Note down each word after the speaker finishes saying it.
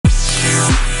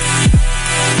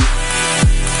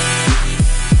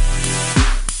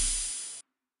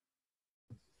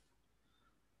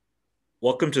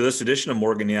Welcome to this edition of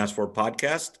Morgan You Asked For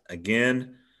podcast.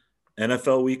 Again,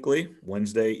 NFL Weekly,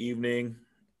 Wednesday evening.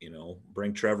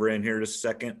 Bring Trevor in here just a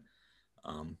second.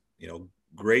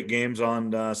 Great games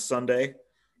on Sunday.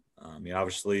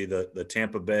 Obviously the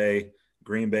Tampa Bay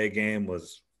Green Bay game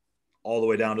was all the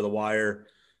way down to the wire.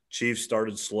 Chiefs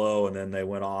started slow and then they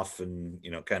went off and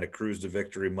kind of cruised to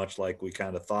victory, much like we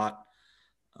kind of thought.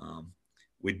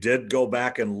 We did go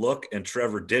back and look, and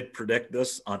Trevor did predict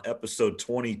this on episode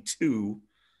 22,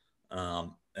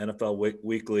 NFL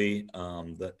Weekly,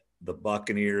 the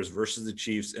Buccaneers versus the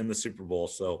Chiefs in the Super Bowl.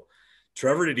 So,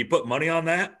 Trevor, did you put money on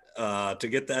that to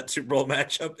get that Super Bowl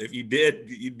matchup? If you did,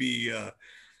 you'd be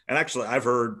and actually, I've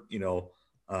heard,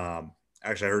 I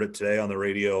heard it today on the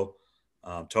radio.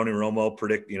 Tony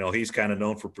Romo he's kind of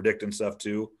known for predicting stuff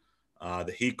too.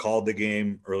 That he called the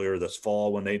game earlier this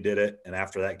fall when they did it. And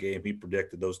after that game, he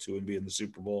predicted those two would be in the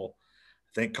Super Bowl.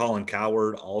 I think Colin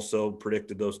Cowherd also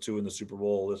predicted those two in the Super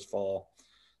Bowl this fall.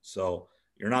 So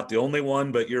you're not the only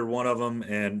one, but you're one of them.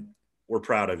 And we're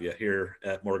proud of you here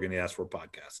at Morgan You Asked For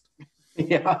podcast.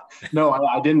 Yeah, no,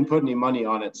 I didn't put any money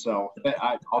on it. So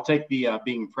I'll take the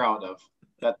being proud of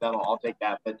that. I'll take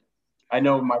that. But I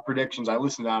know my predictions. I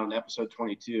listened out on episode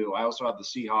 22. I also had the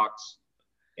Seahawks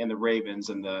and the Ravens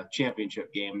in the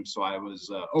championship game. So I was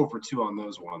 0-2 on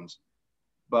those ones.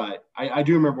 But I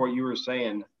do remember what you were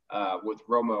saying with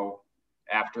Romo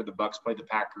after the Bucs played the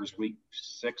Packers week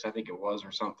 6, I think it was,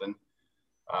 or something,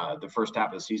 the first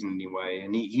half of the season anyway.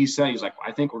 And he said, he's like,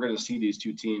 I think we're going to see these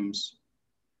two teams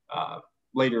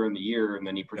later in the year. And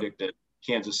then he predicted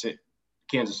Kansas City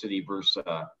versus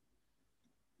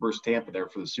Tampa there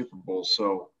for the Super Bowl.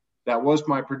 So that was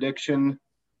my prediction.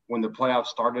 When the playoffs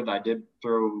started, I did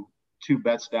throw 2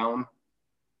 bets down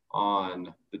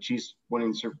on the Chiefs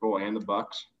winning the Super Bowl and the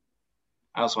Bucs.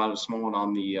 I also had a small one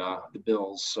on the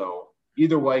Bills. So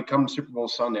either way, come Super Bowl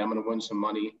Sunday, I'm going to win some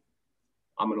money.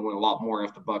 I'm going to win a lot more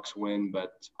if the Bucs win,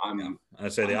 but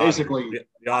I'd say the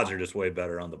odds are just way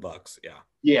better on the Bucs.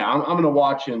 Yeah, I'm going to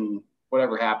watch, and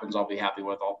whatever happens, I'll be happy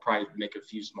with. I'll probably make a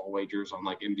few small wagers on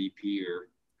like MVP or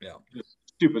just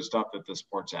stupid stuff that the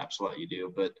sports apps let you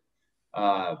do. But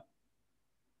I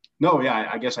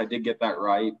guess I did get that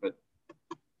right, but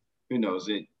who knows?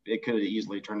 It could have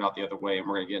easily turned out the other way, and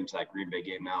we're going to get into that Green Bay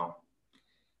game now.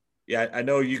 Yeah, I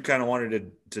know you kind of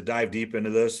wanted to dive deep into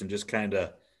this and just kind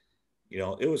of,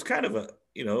 it was kind of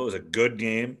it was a good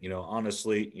game.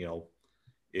 Honestly,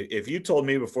 if you told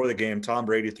me before the game Tom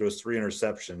Brady throws 3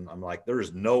 interceptions, I'm like, there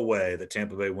is no way that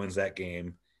Tampa Bay wins that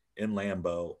game in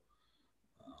Lambeau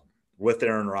with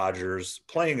Aaron Rodgers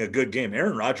playing a good game.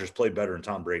 Aaron Rodgers played better than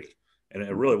Tom Brady, and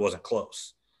it really wasn't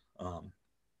close. A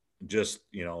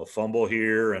fumble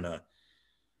here and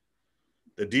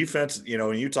the defense,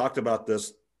 and you talked about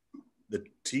this,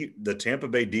 the Tampa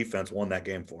Bay defense won that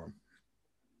game for him.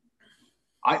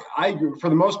 I for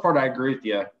the most part, I agree with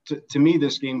you. To me,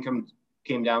 this game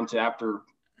came down to after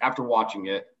watching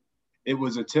it, it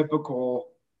was a team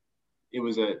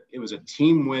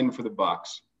win for the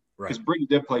Bucs. Right. Because Brady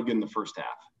did play good in the first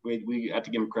half. We have to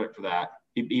give him credit for that.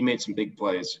 He made some big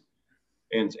plays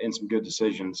and some good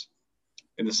decisions.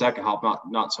 In the second half,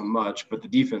 not so much, but the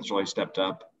defense really stepped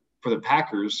up. For the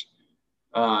Packers,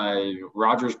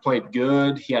 Rodgers played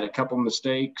good. He had a couple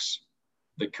mistakes.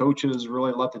 The coaches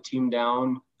really let the team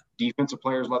down. Defensive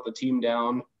players let the team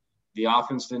down. The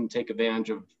offense didn't take advantage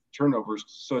of turnovers.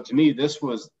 So to me, this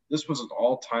was an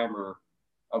all-timer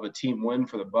of a team win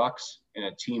for the Bucs and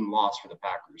a team loss for the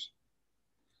Packers,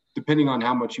 depending on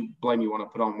how much blame you want to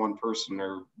put on one person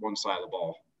or one side of the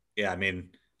ball. Yeah, I mean,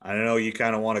 I know you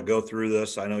kind of want to go through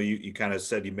this. I know you kind of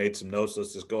said you made some notes.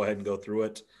 Let's just go ahead and go through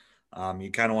it.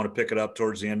 You kind of want to pick it up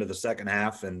towards the end of the second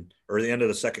half or the end of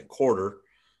the second quarter.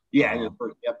 Yeah.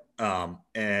 Yep. I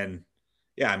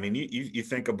mean, you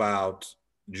think about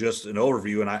just an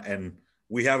overview, and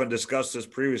we haven't discussed this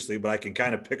previously, but I can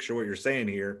kind of picture what you're saying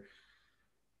here.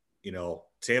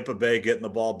 Tampa Bay getting the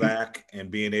ball back and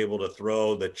being able to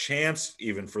throw the chance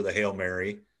even for the Hail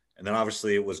Mary. And then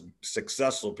obviously it was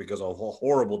successful because of a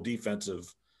horrible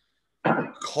defensive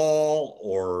call,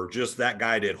 or just that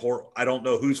guy did I don't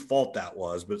know whose fault that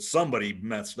was, but somebody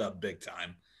messed up big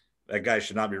time. That guy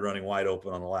should not be running wide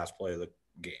open on the last play of the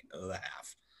game, of the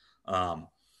half.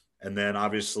 And then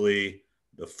obviously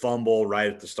the fumble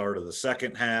right at the start of the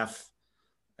second half.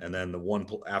 And then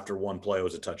after one play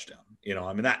was a touchdown.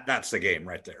 I mean, that's the game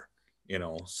right there.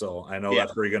 So I know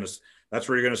that's where you're going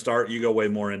to start. You go way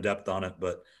more in depth on it,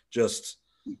 but just,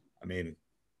 I mean,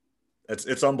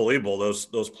 it's unbelievable.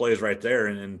 Those plays right there.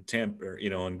 And in Tampa,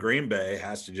 in Green Bay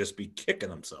has to just be kicking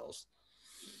themselves.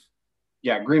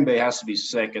 Yeah. Green Bay has to be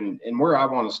sick. And where I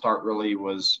want to start really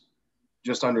was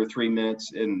just under 3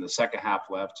 minutes in the second half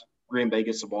left. Green Bay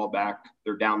gets the ball back.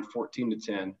 They're down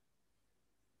 14-10.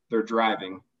 They're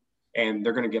driving, and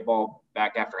they're going to get ball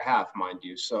back after half, mind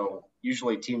you. So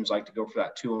usually teams like to go for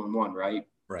that 2-on-1, right?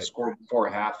 Right. Score before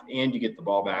half, and you get the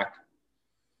ball back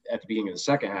at the beginning of the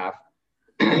second half.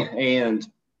 And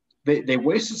they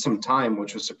wasted some time,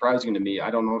 which was surprising to me.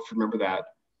 I don't know if you remember that.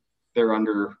 They're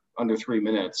under 3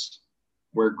 minutes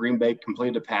where Green Bay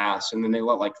completed a pass, and then they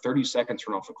let like 30 seconds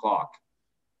run off the clock,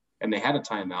 and they had a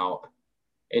timeout.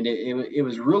 And it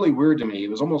was really weird to me. It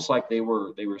was almost like they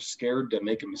were scared to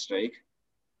make a mistake.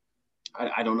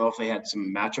 I don't know if they had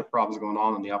some matchup problems going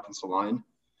on the offensive line,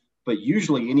 but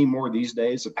usually anymore these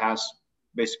days, the past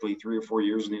basically 3 or 4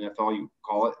 years in the NFL, you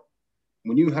call it,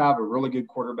 when you have a really good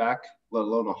quarterback, let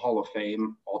alone a Hall of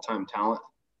Fame all-time talent,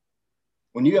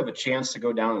 when you have a chance to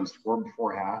go down and score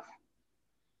before half,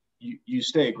 you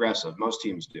stay aggressive. Most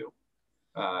teams do.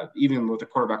 Even with a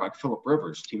quarterback like Phillip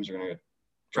Rivers, teams are going to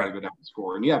try to go down and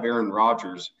score. And you have Aaron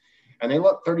Rodgers, and they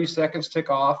let 30 seconds tick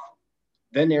off.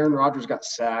 Then Aaron Rodgers got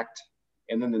sacked,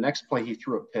 and then the next play he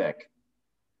threw a pick.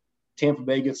 Tampa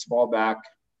Bay gets the ball back,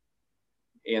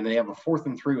 and they have a 4th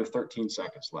and 3 with 13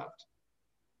 seconds left.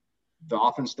 The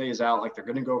offense stays out like they're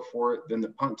going to go for it. Then the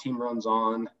punt team runs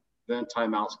on. Then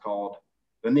timeout's called.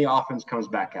 Then the offense comes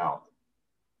back out,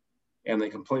 and they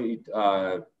complete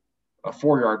a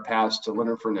 4-yard pass to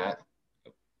Leonard Fournette.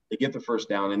 They get the first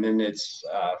down, and then it's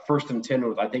 1st and 10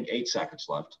 with, I think, 8 seconds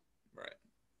left. Right.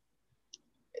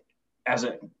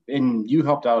 And you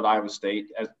helped out at Iowa State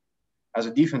as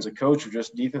a defensive coach, or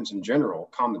just defense in general,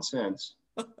 common sense.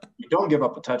 You don't give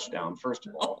up a touchdown, first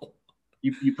of all.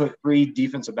 You put 3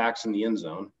 defensive backs in the end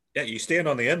zone. Yeah, you stand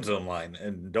on the end zone line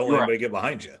and don't let anybody get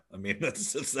behind you. I mean,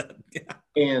 that's just that. Yeah.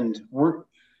 And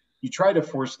you try to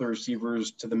force the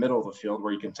receivers to the middle of the field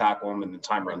where you can tackle them and the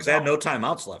time runs out. They had no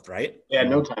timeouts left, right? Yeah,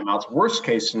 no timeouts. Worst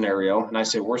case scenario, and I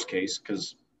say worst case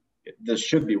because this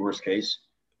should be worst case,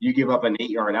 you give up an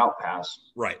 8-yard out pass.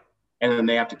 Right. And then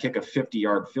they have to kick a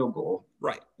 50-yard field goal.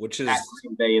 Right, which is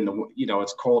Green Bay, and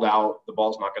it's cold out. The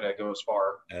ball's not going to go as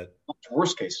far. That's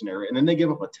worst case scenario. And then they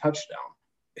give up a touchdown.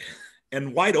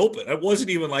 And wide open. It wasn't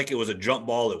even like it was a jump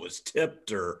ball that was tipped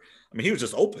he was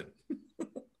just open.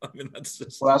 I mean, that's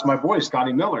just. Well, that's my boy,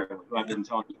 Scotty Miller, who I've been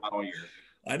talking about all year.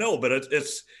 I know, but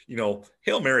it's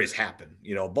Hail Marys happen.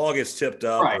 Ball gets tipped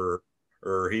up, right,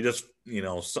 or he just,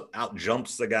 out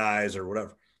jumps the guys or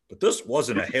whatever. But this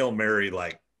wasn't a Hail Mary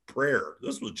like prayer.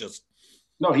 This was just.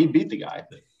 No, he beat the guy.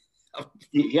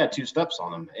 He had 2 steps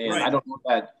on him. And right. I don't know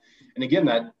that. And again,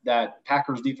 that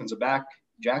Packers defensive back,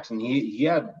 Jackson, he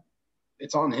had.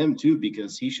 It's on him too,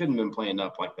 because he shouldn't have been playing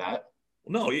up like that.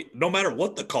 No, no matter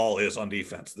what the call is on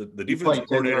defense, the defensive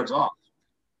coordinator,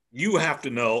 you have to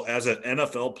know as an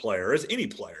NFL player, as any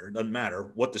player, doesn't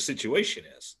matter what the situation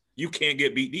is. You can't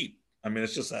get beat deep. I mean,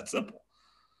 it's just that simple.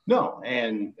 No,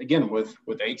 and again, with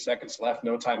 8 seconds left,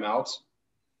 no timeouts.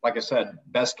 Like I said,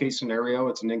 best case scenario,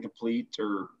 it's an incomplete,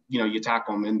 or you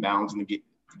tackle them inbounds and the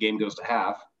game goes to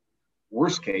half.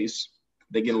 Worst case,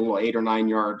 they get a little 8 or 9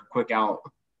 yard quick out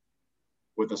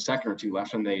with a second or 2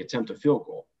 left, and they attempt a field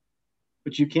goal.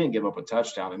 But you can't give up a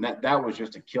touchdown, and that was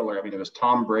just a killer. I mean, it was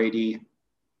Tom Brady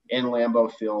in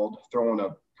Lambeau Field throwing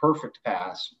a perfect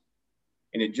pass,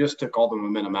 and it just took all the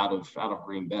momentum out of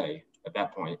Green Bay at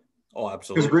that point. Oh,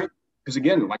 absolutely. Because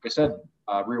again, like I said,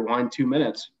 rewind 2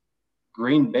 minutes,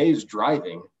 Green Bay's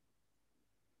driving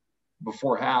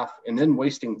before half and then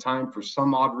wasting time for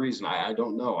some odd reason. I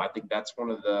don't know. I think that's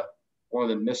one of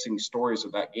the missing stories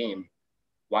of that game.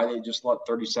 Why they just let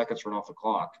 30 seconds run off the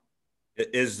clock.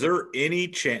 Is there any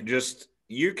chance, just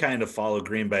you kind of follow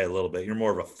Green Bay a little bit. You're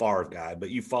more of a Favre guy, but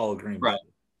you follow Green Bay.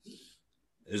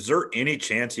 Is there any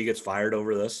chance he gets fired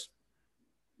over this?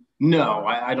 No,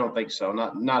 I don't think so.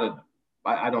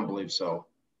 I don't believe so.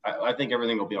 I think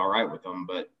everything will be all right with him,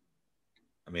 but.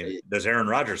 I mean, does Aaron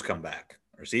Rodgers come back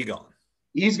or is he gone?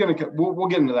 He's going to – we'll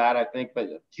get into that, I think, but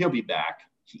he'll be back.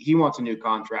 He wants a new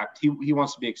contract. He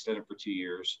wants to be extended for 2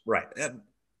 years. Right. And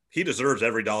he deserves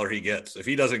every dollar he gets. If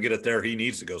he doesn't get it there, he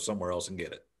needs to go somewhere else and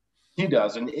get it. He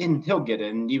does, and he'll get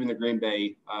it. And even the Green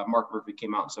Bay, Mark Murphy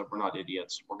came out and said, we're not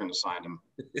idiots. We're going to sign him.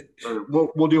 Or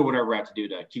we'll do whatever we have to do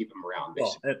to keep him around,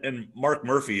 basically. Well, and Mark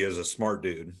Murphy is a smart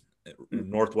dude,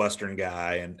 Northwestern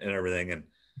guy and everything. And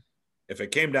if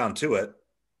it came down to it,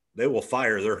 they will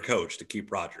fire their coach to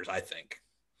keep Rodgers, I think.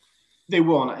 They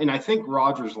will, and I think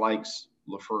Rodgers likes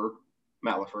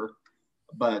Matt LaFleur.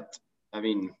 But, I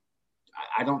mean,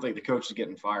 I don't think the coach is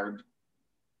getting fired.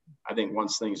 I think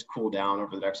once things cool down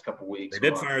over the next couple of weeks. They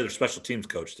did fire their special teams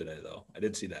coach today, though. I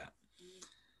did see that.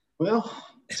 Well,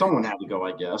 someone had to go,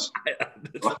 I guess.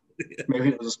 Maybe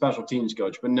it was a special teams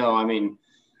coach, but no, I mean,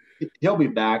 he'll be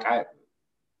back. I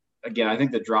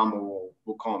think the drama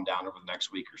will calm down over the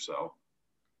next week or so.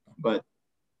 But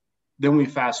then we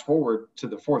fast forward to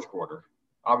the fourth quarter.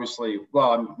 Obviously,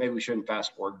 well, maybe we shouldn't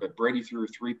fast forward, but Brady threw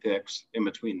 3 picks in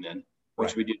between then,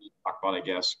 which we didn't talk about, I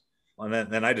guess. And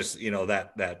then I just,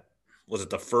 that was it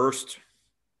the second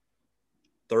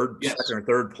or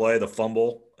third play, the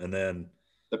fumble, and then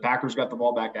the Packers got the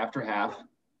ball back after half,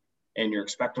 and you're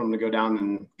expecting them to go down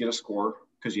and get a score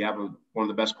because you have one of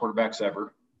the best quarterbacks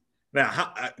ever.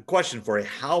 Now, question for you.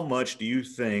 How much do you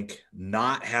think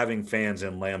not having fans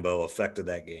in Lambeau affected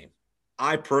that game?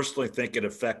 I personally think it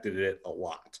affected it a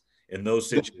lot in those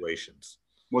situations.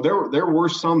 Well, there were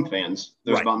some fans.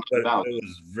 There's about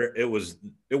it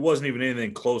wasn't even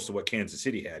anything close to what Kansas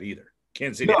City had either.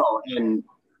 And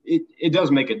it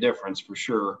does make a difference for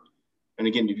sure. And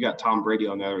again, you've got Tom Brady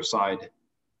on the other side,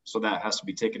 so that has to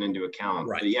be taken into account.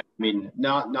 Right. But yeah, I mean,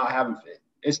 not having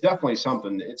it's definitely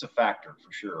something. It's a factor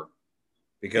for sure.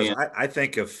 Because I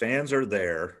think if fans are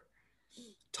there,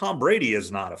 Tom Brady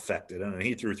is not affected. I mean,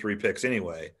 he threw 3 picks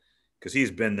anyway because he's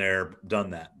been there,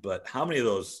 done that. But how many of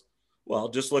those? Well,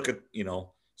 just look at,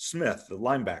 Smith, the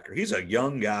linebacker. He's a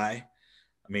young guy.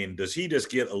 I mean, does he just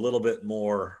get a little bit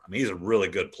more? I mean, he's a really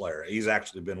good player. He's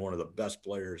actually been one of the best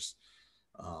players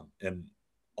in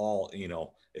all,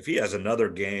 if he has another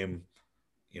game,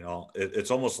 it's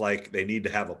almost like they need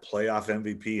to have a playoff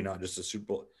MVP, not just a Super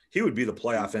Bowl. He would be the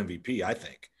playoff MVP, I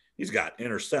think. He's got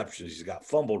interceptions. He's got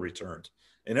fumble returns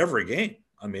in every game.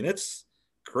 I mean, it's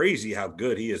crazy how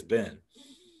good he has been.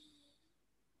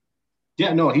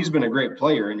 Yeah, no, he's been a great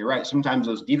player. And you're right. Sometimes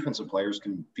those defensive players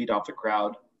can feed off the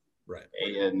crowd. Right.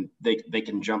 And they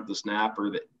can jump the snap,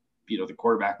 or the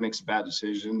quarterback makes a bad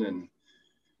decision. And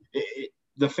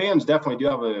the fans definitely do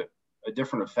have a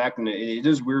different effect. And it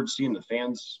is weird seeing the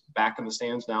fans back in the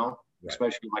stands now, right,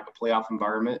 especially in like a playoff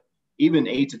environment. Even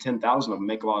 8,000 to 10,000 of them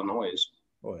make a lot of noise.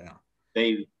 Oh yeah.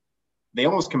 They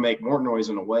almost can make more noise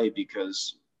in a way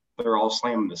because they're all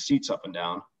slamming the seats up and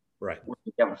down. Right. When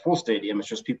you have a full stadium, it's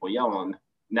just people yelling.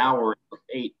 Now we're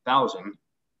 8,000.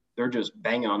 They're just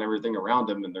banging on everything around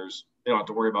them, and they don't have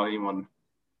to worry about anyone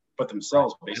but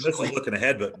themselves, basically. And this is looking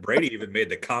ahead, but Brady even made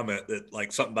the comment that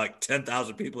like something like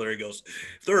 10,000 people there. He goes,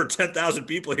 if there are 10,000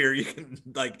 people here, you can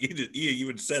he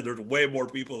even said there's way more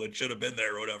people that should have been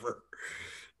there or whatever.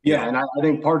 Yeah, and I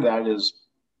think part of that is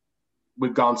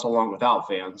we've gone so long without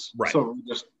fans. Right. So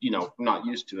we're just, not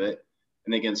used to it.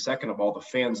 And again, second of all, the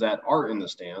fans that are in the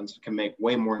stands can make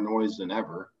way more noise than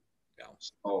ever. Yeah.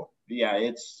 So, yeah,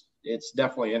 it's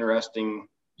definitely interesting.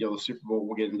 The Super Bowl,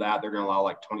 we'll get into that. They're going to allow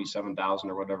like 27,000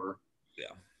 or whatever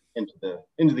into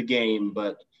the game.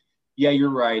 But, yeah, you're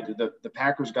right. The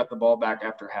Packers got the ball back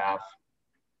after half.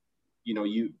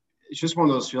 It's just one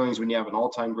of those feelings when you have an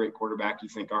all-time great quarterback, you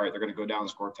think, all right, they're going to go down and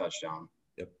score a touchdown.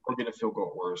 Yep. Or get a field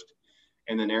goal at worst.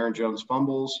 And then Aaron Jones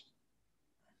fumbles.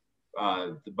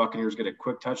 The Buccaneers get a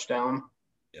quick touchdown.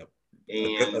 Yep.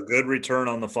 And a good return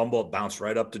on the fumble. It bounced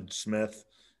right up to Smith.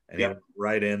 And he went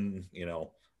right in,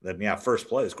 then, first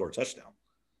play, they scored a touchdown.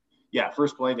 Yeah,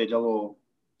 first play, they did a little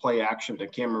play action to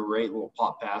Cameron Wright, a little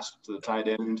pop pass to the tight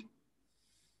end.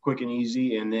 Quick and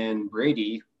easy. And then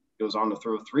Brady goes on to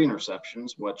throw 3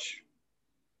 interceptions, which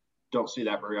don't see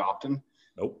that very often.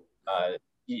 Nope.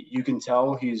 You can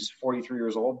tell he's 43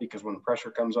 years old because when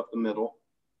pressure comes up the middle,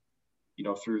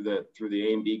 through the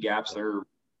A and B gaps there,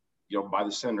 by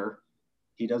the center,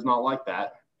 he does not like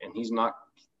that. And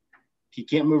he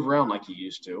can't move around like he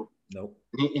used to. Nope.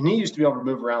 And he used to be able to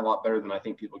move around a lot better than I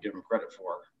think people give him credit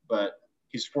for. But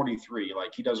he's 43.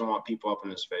 Like, he doesn't want people up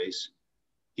in his face.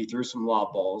 He threw some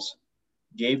lob balls,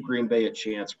 gave Green Bay a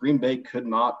chance. Green Bay could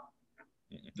not.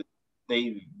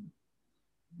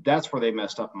 That's where they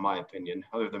messed up, in my opinion,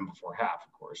 other than before half,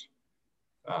 of course,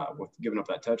 with giving up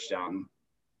that touchdown.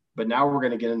 But now we're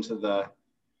going to get into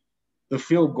the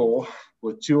field goal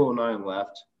with 2:09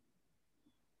 left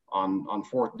on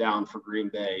fourth down for Green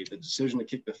Bay. The decision to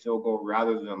kick the field goal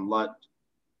rather than let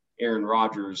Aaron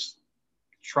Rodgers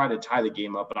try to tie the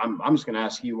game up. But I'm just going to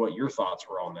ask you what your thoughts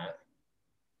were on that.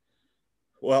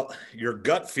 Well, your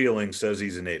gut feeling says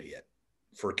he's an idiot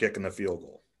for kicking the field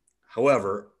goal.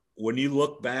 However, when you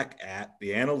look back at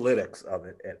the analytics of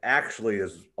it, it actually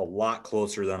is a lot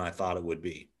closer than I thought it would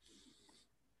be.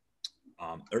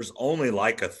 There's only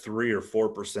like a 3 or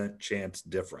 4% chance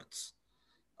difference.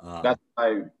 That's what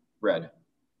I read.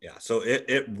 Yeah. So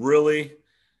it really,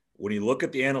 when you look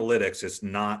at the analytics, it's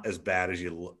not as bad as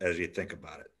you think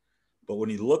about it. But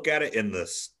when you look at it in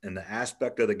the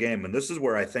aspect of the game, and this is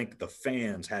where I think the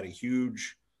fans had a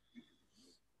huge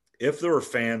if there were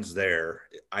fans there,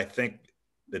 I think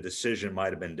the decision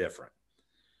might have been different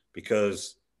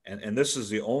because, and this is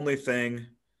the only thing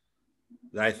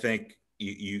that I think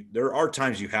there are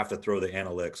times you have to throw the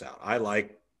analytics out. I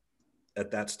like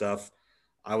at that stuff.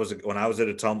 When I was at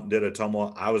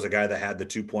Ottumwa, I was a guy that had the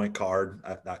 2-point card.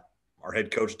 Our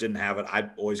head coach didn't have it. I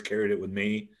always carried it with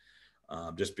me,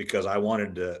 just because I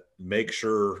wanted to make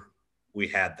sure we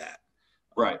had that.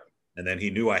 Right. And then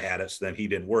he knew I had it, so then he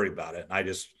didn't worry about it.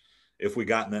 And if we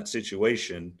got in that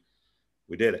situation,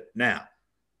 we did it. Now,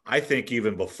 I think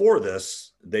even before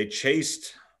this, they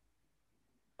chased.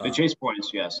 They chased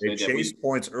points, yes. They chased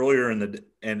points earlier and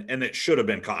it should have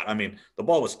been caught. I mean, the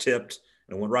ball was tipped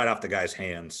and went right off the guy's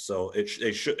hands, so it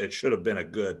should have been a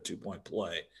good 2-point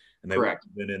play, and they would have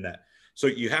been in that. So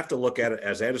you have to look at it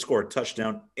as they had to score a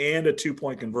touchdown and a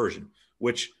 2-point conversion,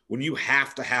 which when you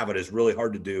have to have it is really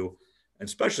hard to do, and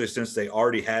especially since they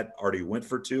already went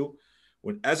for 2.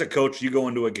 When as a coach, you go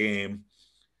into a game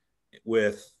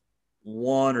with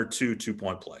 1 or 2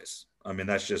 2-point plays. I mean,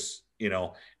 that's just,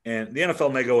 and the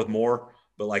NFL may go with more,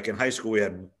 but like in high school, we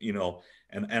had,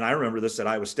 and I remember this at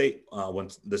Iowa State when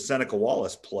the Seneca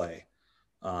Wallace play,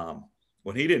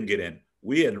 when he didn't get in,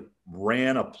 we had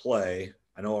ran a play.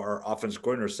 I know our offensive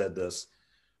coordinator said this.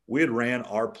 We had ran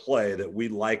our play that we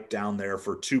liked down there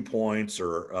for 2 points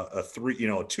or a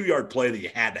 2-yard play that you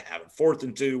had to have it, 4th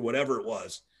and 2, whatever it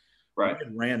was. Right. We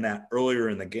had ran that earlier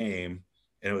in the game,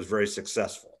 and it was very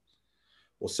successful.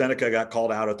 Well, Seneca got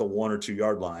called out at the 1 or 2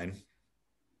 yard line.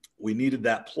 We needed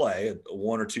that play, a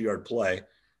 1 or 2 yard play.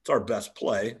 It's our best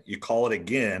play. You call it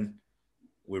again,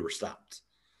 we were stopped.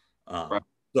 Right.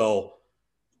 So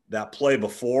that play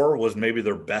before was maybe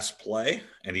their best play,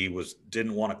 and he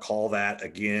didn't want to call that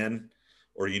again,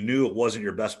 or you knew it wasn't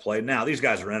your best play. Now, these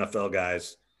guys are NFL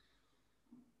guys.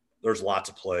 There's lots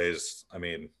of plays. I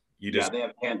mean,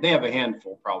 they have a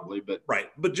handful probably, but right.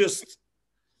 But just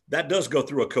that does go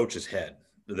through a coach's head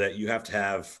that you have to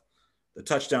have the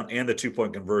touchdown and the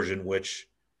 2-point conversion, which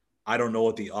I don't know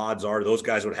what the odds are. Those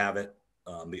guys would have it.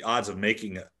 The odds of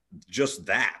making just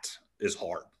that is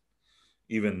hard,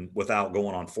 even without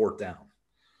going on 4th down.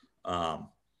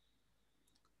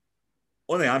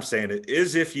 One thing I'm saying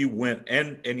is if you went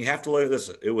and you have to look at this,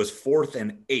 it was 4th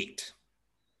and 8.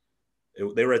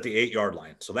 They were at the 8-yard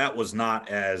line. So that was not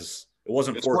as – it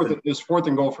wasn't 4th. It was 4th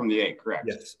and goal from the 8,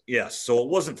 correct? Yes. So it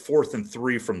wasn't 4th and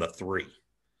 3 from the 3.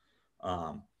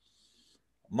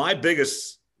 My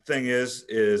biggest thing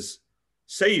is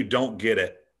say you don't get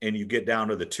it and you get down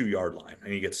to the 2-yard line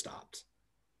and you get stopped.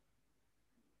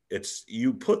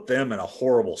 You put them in a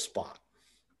horrible spot.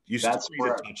 You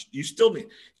still need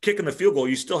kicking the field goal.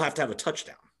 You still have to have a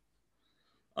touchdown.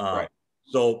 Right.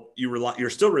 So you're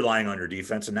still relying on your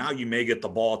defense, and now you may get the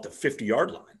ball at the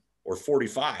 50-yard line or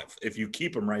 45 if you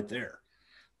keep them right there.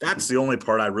 That's the only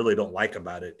part I really don't like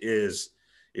about it is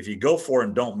if you go for it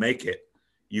and don't make it,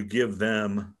 you give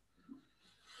them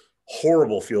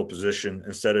horrible field position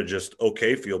instead of just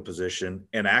okay field position.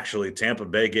 And actually, Tampa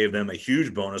Bay gave them a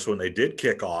huge bonus when they did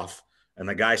kick off, and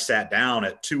the guy sat down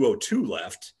at 2:02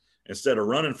 left instead of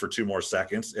running for 2 more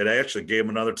seconds. It actually gave him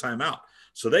another timeout.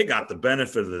 So they got the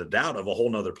benefit of the doubt of a whole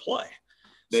nother play.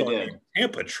 They did.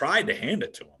 Tampa tried to hand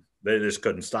it to him. They just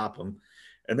couldn't stop him.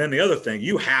 And then the other thing,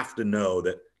 you have to know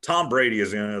that Tom Brady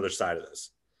is on the other side of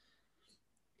this.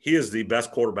 He is the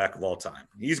best quarterback of all time.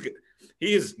 He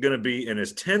is going to be in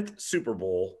his 10th Super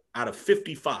Bowl out of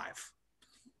 55.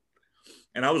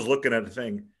 And I was looking at the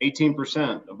thing.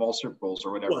 18% of all Super Bowls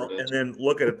or whatever it is. And then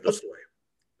look at it this way.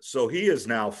 So he is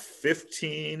now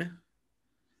 15.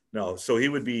 No, so he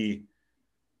would be –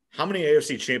 how many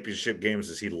AFC championship games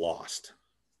has he lost?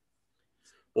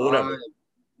 Well, whatever.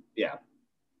 Yeah.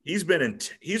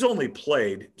 He's only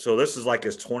played, so this is like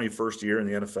his 21st year in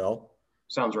the NFL.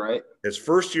 Sounds right. His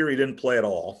first year he didn't play at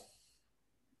all.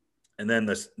 And then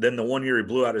the 1 year he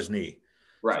blew out his knee.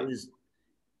 Right. So he's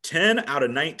 10 out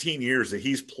of 19 years that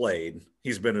he's played,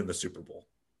 he's been in the Super Bowl.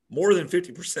 More than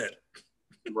 50%.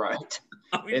 Right.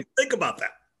 I mean, think about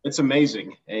that. It's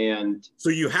amazing. And so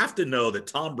you have to know that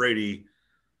Tom Brady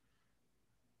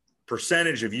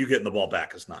percentage of you getting the ball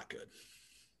back is not good.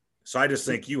 So I just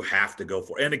think you have to go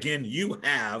for it. And again, you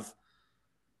have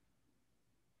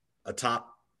a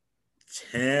top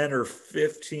 10 or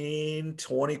 15,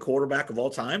 20 quarterback of all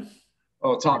time.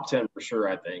 Oh, top 10 for sure,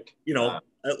 I think.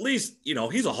 At least,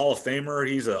 he's a Hall of Famer.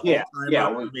 He's a all-timer.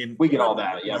 Yeah, we get all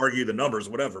that. Yeah. Argue the numbers,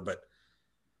 whatever, but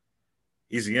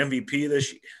he's the MVP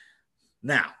this year.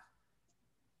 Now,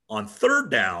 on 3rd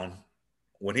down,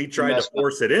 when he tried to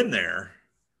force it in there,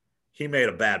 he made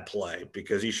a bad play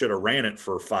because he should have ran it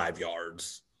for 5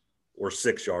 yards or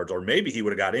 6 yards, or maybe he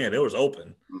would have got in. It was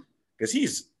open because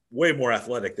he's way more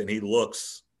athletic than he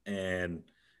looks and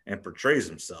portrays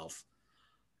himself.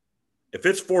 If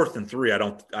it's 4th and 3,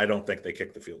 I don't think they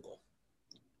kick the field goal.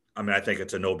 I mean, I think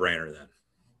it's a no-brainer then.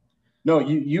 No,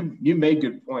 you made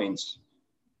good points.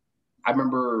 I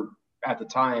remember at the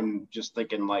time just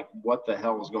thinking, like, what the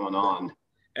hell is going on?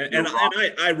 And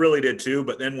I really did too.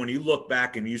 But then when you look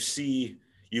back and you see,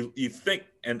 you think,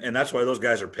 and that's why those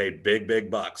guys are paid big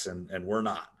bucks, and we're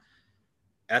not.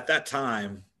 At that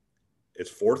time, it's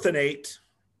 4th and 8.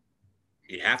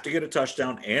 You have to get a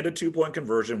touchdown and a 2-point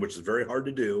conversion, which is very hard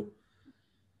to do.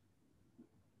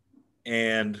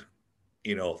 And,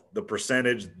 you know, the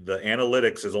percentage, the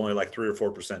analytics is only like 3 or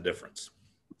 4% difference.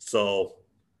 So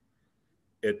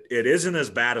it isn't as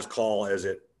bad a call as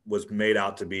it was made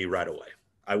out to be right away.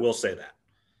 I will say that.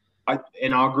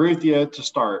 I'll agree with you to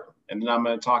start, and then I'm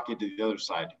going to talk you to the other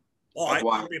side. Oh, I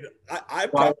probably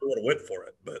would have went for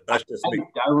it, but that's just me.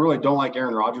 I really don't like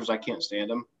Aaron Rodgers. I can't stand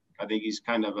him. I think he's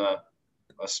kind of a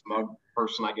smug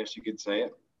person, I guess you could say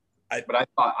it. But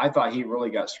I thought he really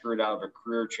got screwed out of a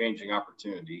career-changing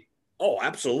opportunity. Oh,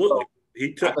 absolutely.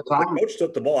 The coach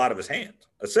took the ball out of his hand.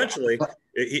 Essentially,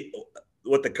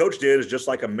 what the coach did is just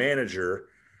like a manager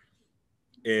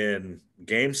in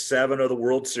Game 7 of the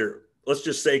World Series. Let's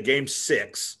just say Game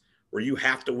 6, where you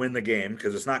have to win the game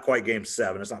because it's not quite Game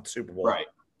 7. It's not the Super Bowl. Right.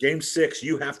 Game 6,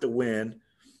 you have to win.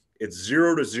 It's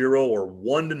 0-0 or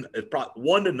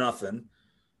 1-0.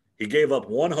 He gave up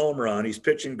 1 home run. He's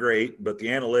pitching great, but the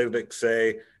analytics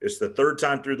say it's the 3rd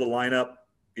time through the lineup.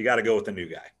 You got to go with the new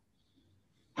guy.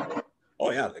 Oh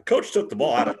yeah, the coach took the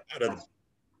ball out of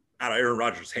Aaron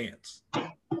Rodgers' hands.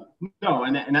 No,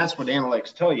 and that's what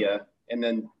analytics tell you. And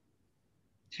then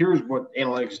here's what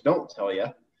analytics don't tell you.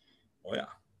 Oh yeah,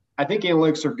 I think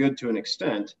analytics are good to an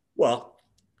extent. Well,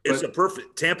 it's a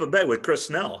perfect Tampa Bay with Chris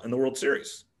Snell in the World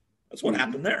Series. That's what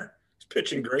happened there. He's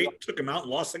pitching great, took him out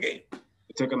and lost the game.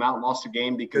 It took him out and lost the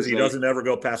game because he doesn't ever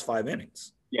go past 5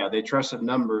 innings. Yeah, they trusted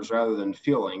numbers rather than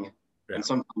feeling. Yeah. And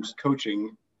sometimes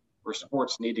coaching or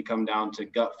sports need to come down to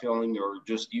gut feeling or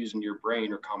just using your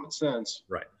brain or common sense.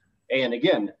 Right. And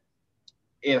again,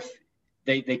 if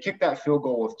they kicked that field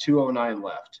goal with 2:09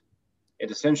 left,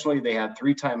 it essentially they had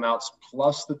 3 timeouts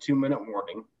plus the 2-minute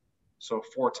warning, so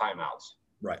 4 timeouts.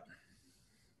 Right.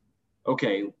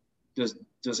 Okay. Does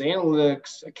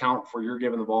analytics account for you're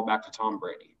giving the ball back to Tom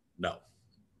Brady? No.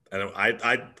 And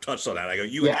I touched on that. I go,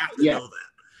 you have to know that.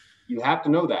 You have to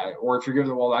know that. Or if you're giving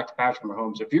the ball back to Patrick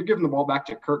Mahomes, if you're giving the ball back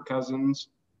to Kirk Cousins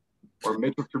or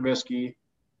Mitchell Trubisky,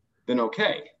 then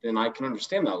okay. Then I can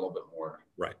understand that a little bit more.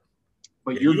 Right.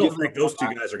 But you don't think those 2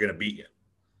 guys are going to beat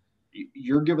you.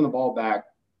 You're giving the ball back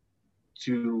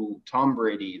to Tom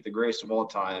Brady, the greatest of all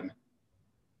time.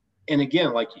 And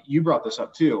again, like you brought this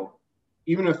up too,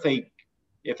 even if they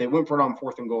went for it on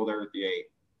 4th and goal there at the 8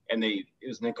 and it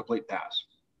was an incomplete pass,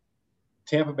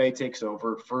 Tampa Bay takes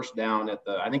over 1st down at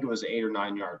I think it was the 8 or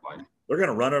 9 yard line. They're going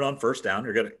to run it on 1st down.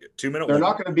 You're going to 2-minute. They're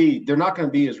not going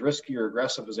to be as risky or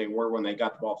aggressive as they were when they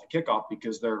got the ball at the kickoff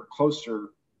because they're closer.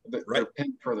 They're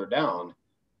pinned further down.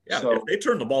 Yeah. So, if they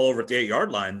turn the ball over at the 8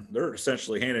 yard line, they're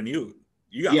essentially handing you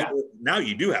got now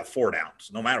you do have 4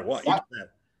 downs no matter what.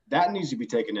 That needs to be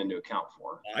taken into account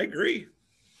for. I agree.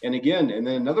 And again, and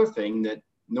then another thing that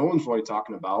no one's really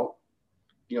talking about,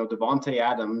 Devontae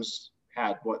Adams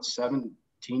had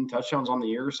 17 touchdowns on the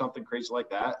year or something crazy like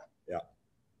that. Yeah.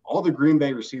 All the Green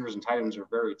Bay receivers and tight ends are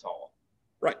very tall.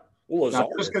 Right. Well, now,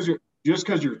 just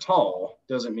because you're tall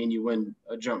doesn't mean you win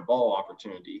a jump ball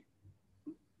opportunity.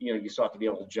 You still have to be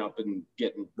able to jump and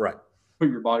put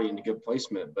your body into good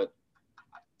placement. But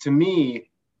to me,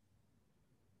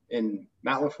 and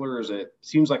Matt LaFleur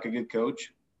seems like a good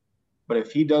coach, but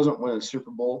if he doesn't win a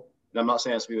Super Bowl, and I'm not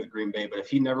saying it has to be with Green Bay, but if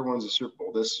he never wins a Super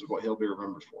Bowl, this is what he'll be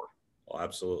remembered for. Oh,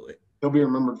 absolutely. He'll be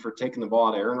remembered for taking the ball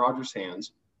out of Aaron Rodgers'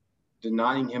 hands,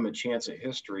 denying him a chance at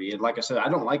history. And like I said, I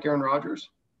don't like Aaron Rodgers,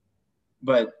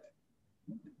 but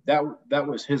that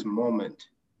was his moment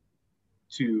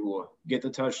to get the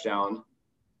touchdown,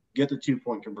 get the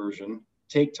 2-point conversion,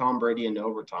 take Tom Brady into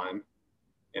overtime,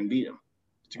 and beat him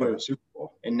to go to the Super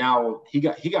Bowl. And now he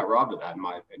got robbed of that, in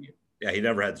my opinion. Yeah, he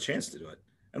never had the chance to do it.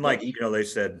 And they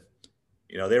said,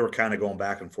 they were kind of going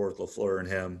back and forth, LaFleur and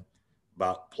him,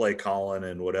 about play calling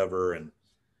and whatever. And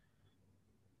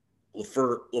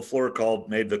LaFleur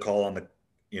made the call on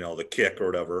the kick or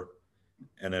whatever.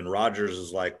 And then Rodgers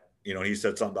is like, he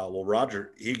said something about,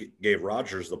 he gave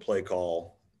Rodgers the play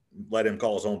call, let him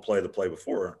call his own play the play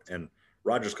before. And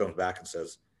Rodgers comes back and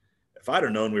says, if I'd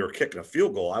have known we were kicking a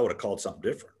field goal, I would have called something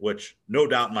different, which no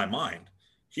doubt in my mind,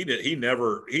 he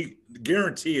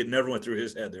guarantee it never went through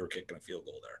his head they were kicking a field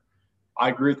goal there. I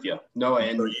agree with you. No,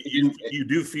 and so you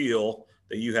do feel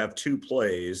that you have 2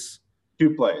 plays.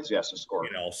 2 plays, yes, to score.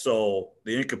 You know, so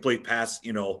the incomplete pass,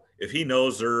 you know, if he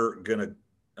knows they're going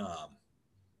to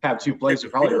have 2 plays, he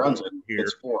probably runs it. Here,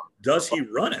 it's 4. Does he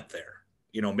run it there?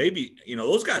 You know, maybe, you know,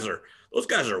 those guys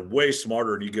are way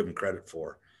smarter than you give them credit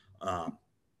for.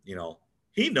 You know,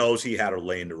 he knows he had a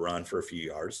lane to run for a few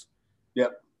yards.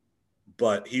 Yep.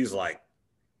 But he's like,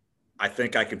 I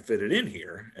think I can fit it in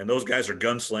here. And those guys are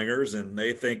gunslingers and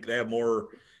they think they have more,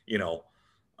 you know,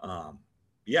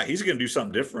 yeah, he's going to do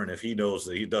something different if he knows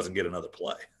that he doesn't get another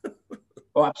play.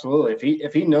 Oh, absolutely.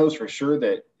 If he knows for sure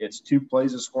that it's 2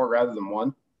 plays to score rather than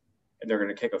 1, and they're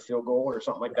going to kick a field goal or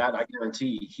something like that, I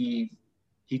guarantee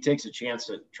he takes a chance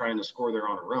at trying to score there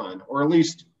on a run, or at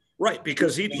least right,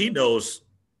 because he knows,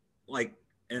 like,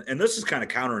 and this is kind of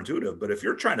counterintuitive, but if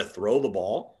you're trying to throw the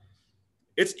ball,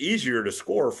 it's easier to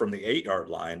score from the 8-yard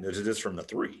line as it is from the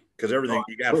 3, because everything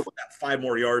you got 5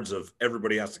 more yards of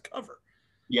everybody has to cover.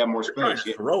 Yeah, more space.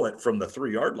 Throw it from the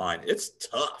 3-yard line. It's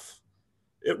tough.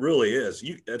 It really is.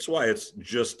 That's why it's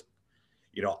just,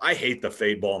 you know, I hate the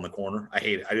fade ball in the corner. I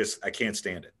hate it. I can't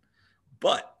stand it.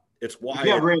 But it's why. If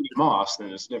you have Randy Moss, then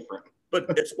it's different. But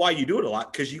it's why you do it a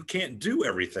lot, because you can't do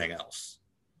everything else.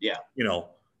 Yeah. You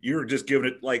know, you're just giving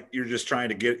it like you're just trying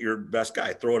to get your best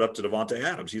guy. Throw it up to Davante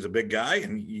Adams. He's a big guy,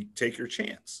 and you take your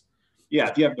chance. Yeah,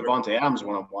 if you have Davante Adams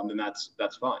one-on-one, then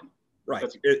that's fine. Right.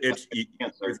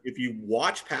 If you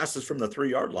watch passes from the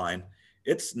 3-yard line,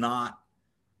 it's not.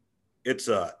 It's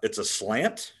a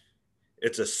slant.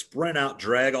 It's a sprint out,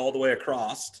 drag all the way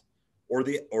across, or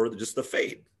just the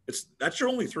fade. That's your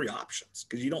only 3 options,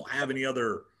 because you don't have any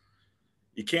other.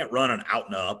 You can't run an out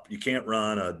and up. You can't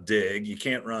run a dig. You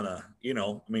can't run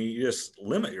you just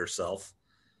limit yourself.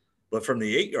 But from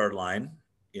the 8-yard line,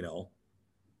 you know,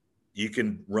 you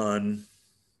can run,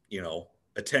 you know,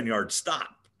 a 10-yard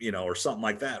stop, you know, or something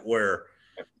like that, where,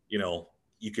 you know,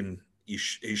 you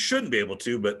shouldn't be able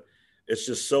to, but it's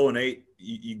just so innate.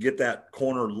 You get that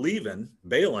corner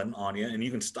bailing on you, and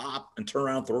you can stop and turn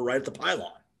around and throw it right at the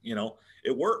pylon. You know,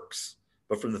 it works.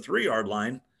 But from the 3-yard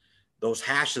line, those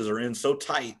hashes are in so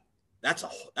tight. That's a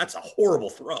horrible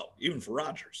throw, even for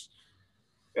Rodgers.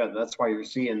 Yeah, that's why you're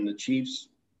seeing the Chiefs,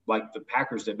 like the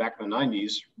Packers did back in the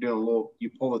 90s, doing a little,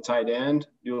 you pull the tight end,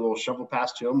 do a little shovel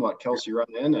pass to him, let Kelsey run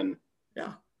in, and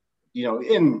yeah, you know,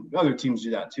 and other teams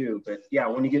do that too. But yeah,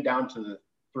 when you get down to the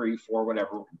 3, 4,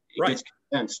 whatever, it gets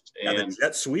condensed. And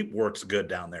that sweep works good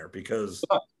down there, because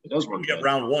it does work. You get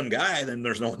around one guy, then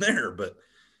there's no one there. But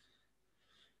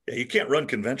yeah, you can't run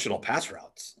conventional pass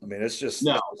routes. I mean, it's just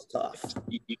it's tough.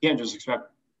 You can't just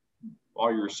expect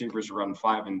all your receivers to run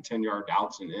 5 and 10-yard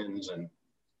outs and ins and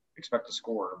expect to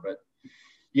score. But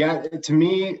yeah, to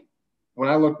me, when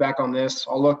I look back on this,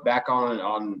 I'll look back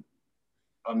on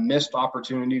a missed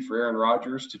opportunity for Aaron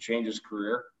Rodgers to change his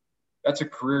career. That's a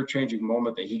career-changing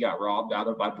moment that he got robbed out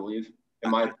of, I believe.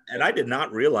 And I did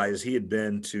not realize he had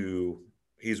been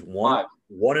he's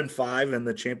 1-5 in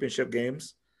the championship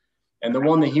games. And the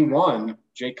one that he won,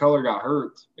 Jay Cutler got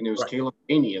hurt, and it was Caleb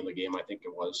Haney in the game, I think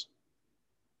it was.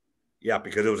 Yeah,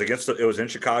 because it was in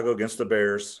Chicago against the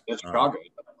Bears. In Chicago.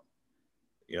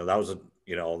 You know,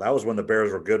 that was when the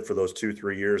Bears were good for those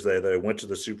 2-3 years. They went to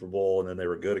the Super Bowl, and then they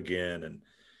were good again,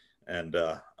 and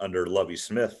under Lovie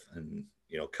Smith and,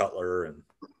 you know, Cutler, and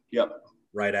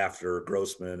right after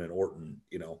Grossman and Orton,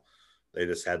 you know, they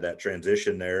just had that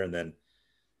transition there. And then,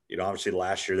 you know, obviously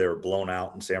last year they were blown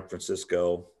out in San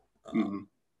Francisco. And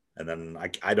then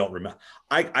I don't remember.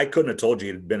 I couldn't have told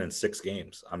you he'd been in 6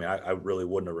 games. I mean, I really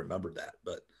wouldn't have remembered that.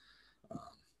 But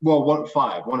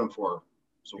 1-4.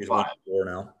 So he's 5. 1-4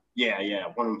 now. Yeah,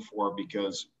 1-4,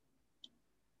 because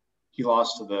he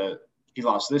lost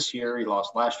this year. He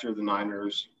lost last year to the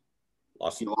Niners.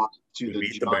 He lost to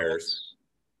the Bears.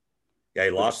 Yeah,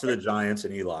 he lost to the Giants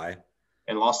and Eli.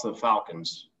 And lost to the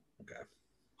Falcons. Okay.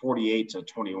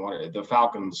 48-21. The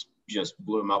Falcons just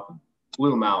blew him out.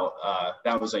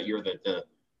 That was that year that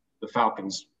the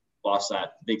Falcons lost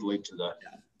that big lead to the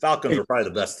Falcons were probably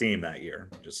the best team that year.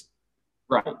 Just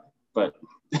right, but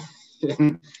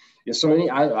so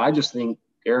I just think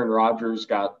Aaron Rodgers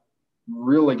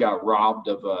really got robbed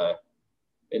of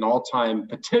an all-time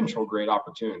potential great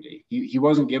opportunity. He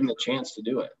wasn't given the chance to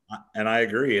do it. And I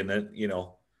agree. And then, you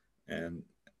know, and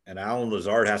Allen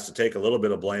Lazard has to take a little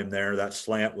bit of blame there. That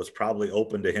slant was probably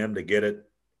open to him to get it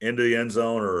into the end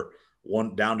zone or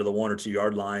down to the 1 or 2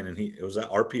 yard line. And it was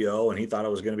that RPO, and he thought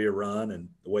it was going to be a run, and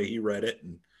the way he read it.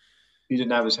 And he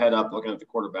didn't have his head up looking at the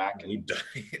quarterback. And you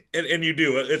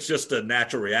do it. It's just a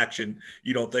natural reaction.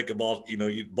 You don't think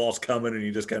ball's coming, and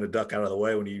you just kind of duck out of the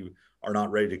way when you are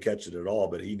not ready to catch it at all.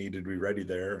 But he needed to be ready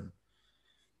there.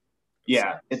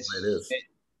 Yeah, it is.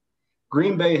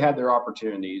 Green Bay had their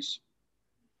opportunities.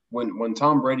 When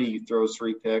Tom Brady throws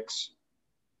 3 picks,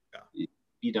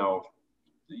 you know,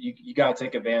 you got to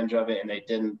take advantage of it, and they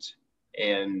didn't.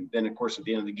 And then, of course, at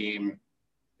the end of the game,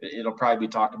 it'll probably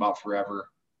be talked about forever.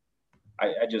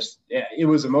 It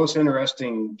was the most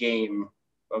interesting game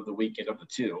of the weekend of the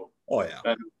two. Oh, yeah.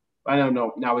 And I don't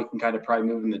know. Now we can kind of probably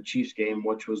move in the Chiefs game,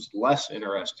 which was less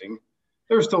interesting.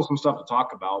 There's still some stuff to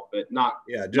talk about, but not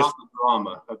the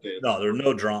drama of the. No, there's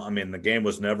no drama. I mean, the game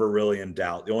was never really in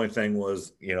doubt. The only thing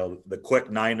was, you know, the quick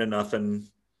 9-0.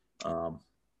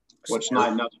 Which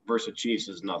 9-0 versus Chiefs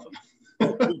is nothing.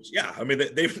 Yeah, I mean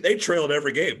they trailed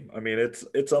every game. I mean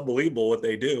it's unbelievable what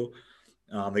they do.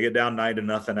 They get down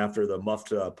 9-0 after the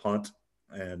muffed punt,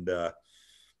 and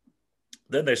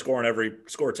then they score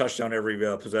a touchdown every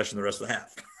possession the rest of the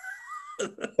half.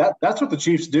 That's what the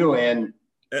Chiefs do, and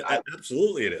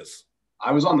absolutely it is.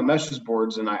 I was on the message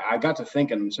boards, and I got to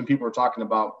thinking. Some people were talking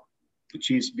about the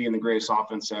Chiefs being the greatest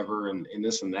offense ever, and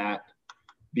this and that,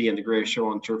 being the greatest show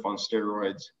on turf on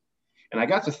steroids. And I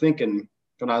got to thinking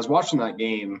when I was watching that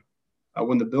game,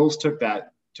 when the Bills took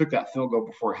that field goal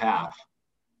before half.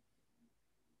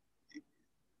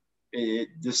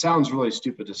 This sounds really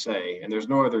stupid to say, and there's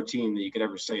no other team that you could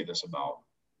ever say this about.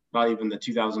 Not even the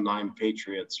 2009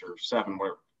 Patriots or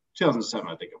 2007,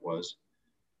 I think it was,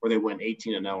 where they went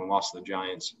 18-0 and lost to the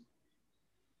Giants.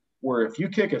 Where if you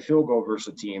kick a field goal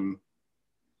versus a team,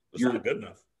 you're not good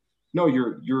enough. No,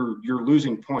 you're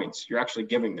losing points. You're actually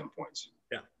giving them points.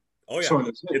 Yeah. Oh yeah. So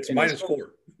it's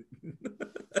 -4.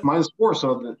 -4.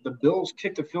 So the Bills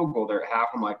kicked a field goal there at half.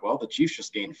 I'm like, well, the Chiefs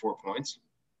just gained 4 points.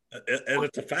 And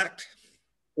it's a fact.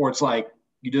 Or it's like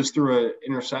you just threw an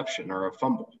interception or a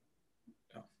fumble.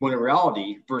 Yeah. When in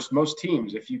reality, versus most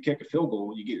teams, if you kick a field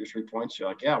goal, you get your 3 points. You're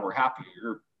like, yeah, we're happy.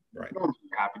 You're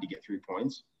happy to get 3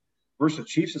 points. Versus the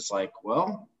Chiefs, it's like,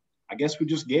 well, I guess we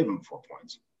just gave them 4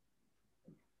 points.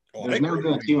 Oh, there's never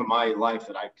been a team in my life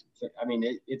that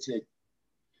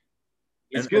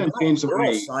it's going to change the way. They're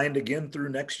all signed again through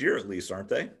next year at least, aren't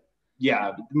they?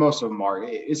 Yeah, most of them are.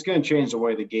 It's going to change the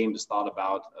way the game is thought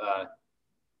about.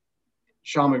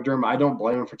 Sean McDermott, I don't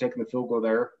blame him for taking the field goal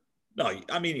there. No,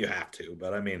 I mean, you have to,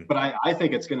 but I mean. But I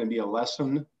think it's going to be a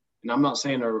lesson, and I'm not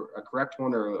saying a correct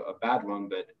one or a bad one,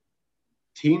 but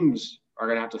teams are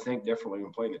going to have to think differently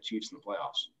when playing the Chiefs in the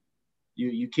playoffs.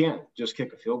 You can't just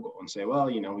kick a field goal and say, well,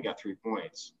 we got 3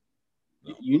 points.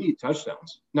 No. You need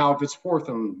touchdowns. Now, if it's 4th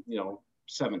and,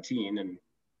 17, and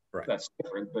that's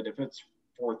different, but if it's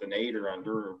 4th and 8 or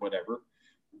under or whatever,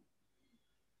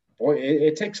 boy,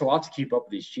 it takes a lot to keep up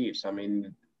with these Chiefs. I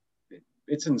mean,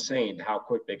 it's insane how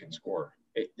quick they can score.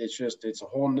 It's a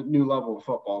whole new level of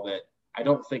football that I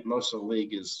don't think most of the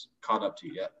league is caught up to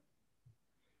yet.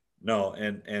 No,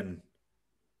 and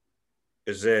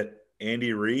is it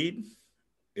Andy Reid?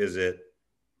 Is it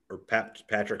or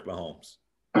Patrick Mahomes?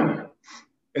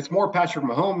 It's more Patrick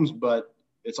Mahomes, but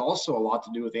it's also a lot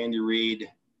to do with Andy Reid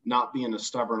not being a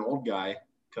stubborn old guy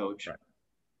coach. Right.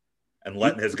 And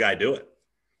letting his guy do it.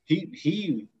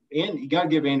 And you got to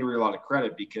give Andy Reid a lot of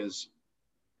credit because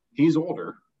he's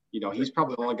older. He's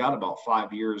probably only got about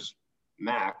 5 years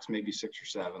max, maybe 6 or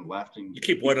 7 left. And you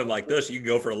keep winning like this, you can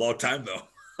go for a long time, though.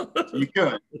 You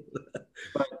could.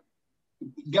 But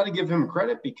you got to give him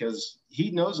credit because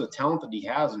he knows the talent that he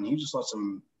has, and he just lets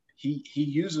him – he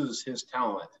uses his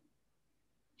talent.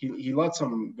 He lets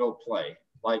him go play.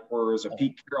 Like whereas a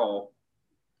Pete Carroll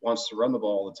wants to run the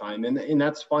ball all the time, and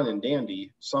that's fun and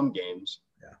dandy some games.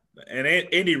 Yeah, and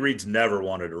Andy Reid's never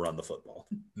wanted to run the football.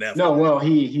 Never. No, well,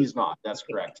 he's not. That's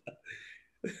correct.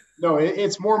 No,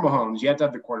 it's more Mahomes. You have to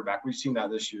have the quarterback. We've seen that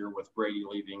this year with Brady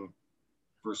leaving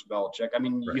versus Belichick. I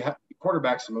mean, you have the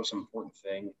quarterback's the most important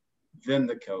thing, then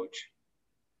the coach.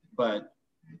 But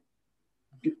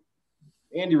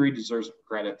Andy Reid deserves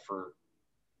credit for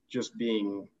just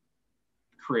being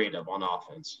creative on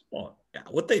offense. Well, yeah,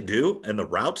 what they do and the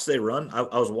routes they run. I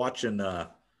was watching must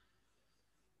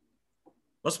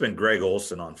have been Greg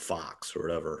Olson on Fox or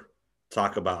whatever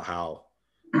talk about how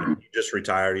he just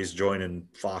retired. He's joining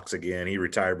Fox again. He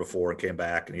retired before and came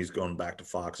back, and he's going back to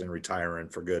Fox and retiring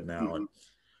for good now. Mm-hmm. And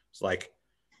it's like,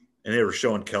 and they were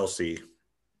showing Kelsey,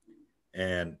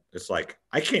 and it's like,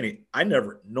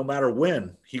 no matter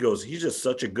when, he goes, he's just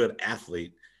such a good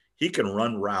athlete. He can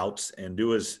run routes and do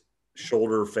his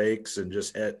shoulder fakes and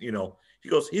just hit, he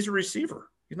goes, he's a receiver.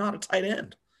 He's not a tight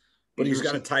end, but he's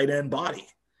got a tight end body.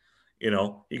 He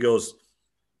goes,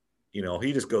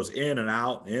 he just goes in and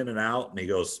out. And he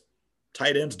goes,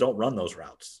 tight ends don't run those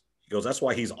routes. He goes, that's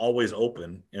why he's always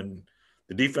open. And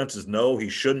the defenses know he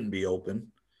shouldn't be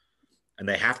open and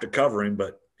they have to cover him,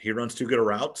 but he runs too good of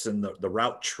routes, and the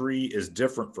route tree is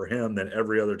different for him than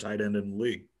every other tight end in the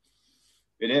league.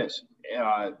 It is.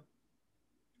 I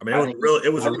mean,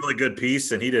 it was a really good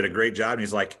piece, and he did a great job. And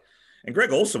he's like, and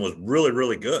Greg Olsen was really,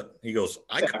 really good. He goes,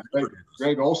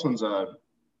 Greg Olsen's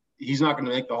he's not going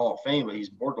to make the Hall of Fame, but he's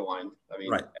borderline. I mean,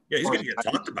 right. Yeah, he's going to get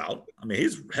talked about. I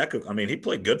mean, he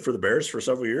played good for the Bears for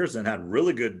several years and had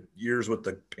really good years with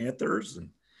the Panthers. And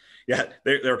yeah,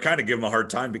 they were kind of giving him a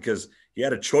hard time because he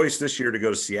had a choice this year to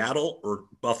go to Seattle or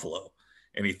Buffalo.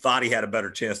 And he thought he had a better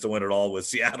chance to win it all with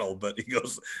Seattle, but he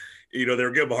goes, they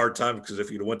were giving him a hard time because if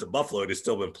he'd went to Buffalo, he'd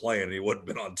still been playing and he wouldn't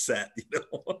have been on set,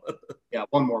 Yeah,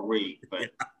 one more week.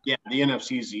 But yeah, the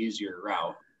NFC is the easier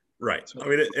route. Right. I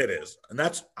mean, it is. And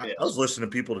that's – I was listening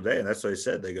to people today, and that's what they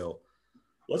said. They go,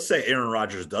 let's say Aaron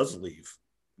Rodgers does leave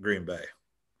Green Bay.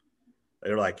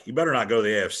 They're like, you better not go to the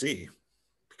AFC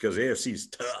because the AFC is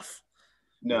tough.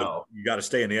 No. You got to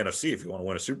stay in the NFC if you want to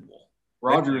win a Super Bowl.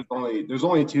 There's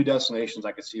only two destinations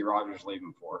I could see Rodgers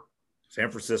leaving for.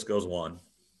 San Francisco's one.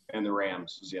 And the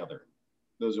Rams is the other.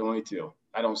 Those are only two.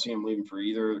 I don't see him leaving for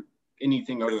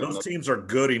anything other than those teams are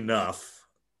good enough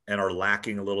and are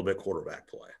lacking a little bit quarterback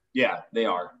play. Yeah, they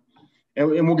are. And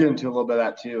we'll get into a little bit of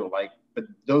that too. But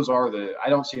those are I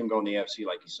don't see him going to the AFC,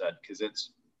 like you said, because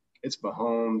it's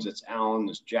Mahomes, it's Allen,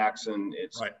 it's Jackson,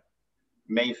 it's right.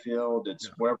 Mayfield, it's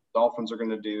whatever the Dolphins are going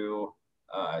to do.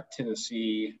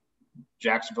 Tennessee,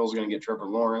 Jacksonville's going to get Trevor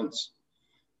Lawrence.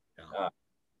 Yeah.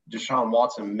 Deshaun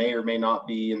Watson may or may not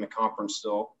be in the conference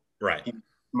still. Right. He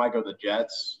might go to the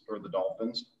Jets or the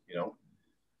Dolphins,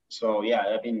 So, yeah,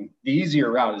 I mean, the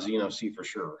easier route is the NFC for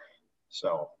sure.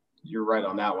 So you're right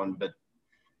on that one. But,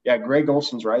 yeah, Greg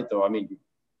Olsen's right, though. I mean,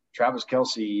 Travis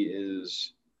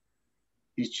Kelce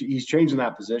he's changing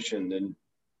that position, and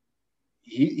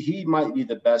he might be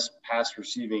the best pass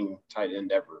receiving tight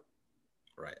end ever.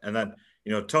 Right. And then,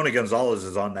 Tony Gonzalez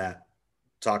is on that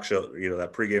talk show,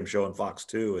 that pregame show on Fox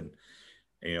 2.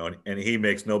 And he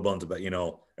makes no bones about,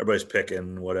 everybody's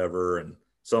picking whatever. And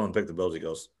someone picked the Bills. He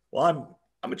goes, well,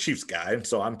 I'm a Chiefs guy. And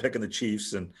so I'm picking the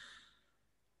Chiefs. And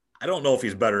I don't know if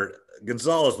he's better.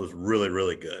 Gonzalez was really,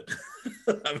 really good.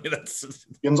 I mean,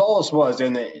 Gonzalez was,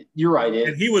 and you're right.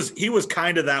 And he was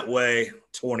kind of that way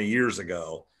 20 years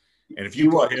ago. And if you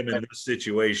put him in this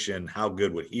situation, how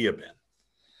good would he have been?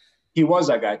 He was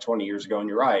that guy 20 years ago, and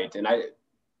you're right. And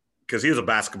because he was a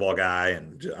basketball guy,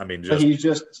 and I mean, again,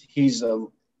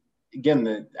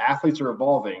 the athletes are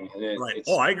evolving, and right.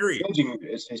 I agree.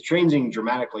 It's changing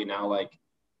dramatically now. Like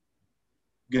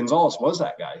Gonzalez was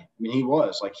that guy. I mean, he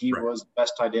was was the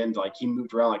best tight end. Like he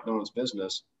moved around like no one's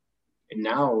business, and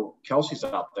now Kelce's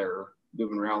out there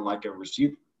moving around like a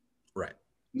receiver. Right.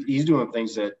 He's doing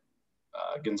things that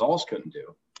Gonzalez couldn't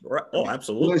do. Right. Oh,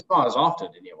 absolutely. It's not as often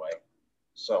anyway.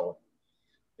 So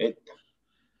it's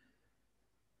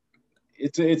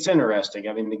interesting.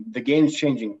 I mean, the game's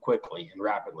changing quickly and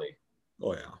rapidly.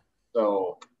 Oh, yeah.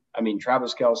 So, I mean,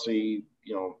 Travis Kelce,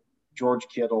 George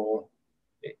Kittle,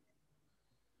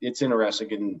 it's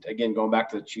interesting. And again, going back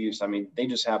to the Chiefs, I mean, they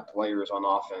just have players on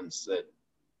offense that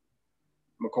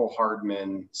McCole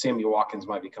Hardman, Sammy Watkins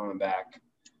might be coming back.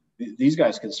 These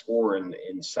guys can score in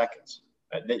seconds.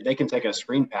 They can take a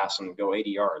screen pass and go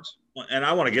 80 yards. And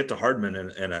I want to get to Hardman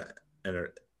and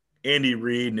Andy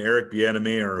Reid and Eric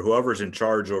Bieniemy or whoever's in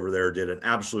charge over there did an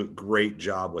absolute great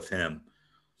job with him.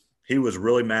 He was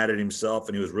really mad at himself,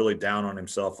 and he was really down on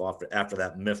himself after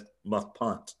that muff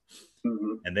punt.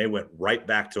 Mm-hmm. And they went right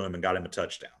back to him and got him a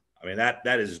touchdown. I mean,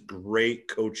 that is great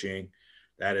coaching.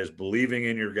 That is believing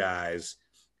in your guys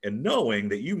and knowing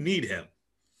that you need him,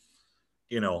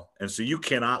 and so you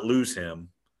cannot lose him.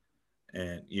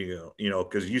 And,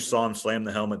 because you saw him slam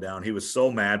the helmet down. He was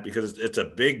so mad because it's a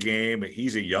big game.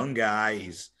 He's a young guy.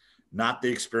 He's not the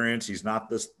experience. He's not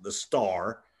the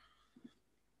star.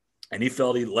 And he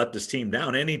felt he let his team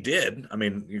down, and he did. I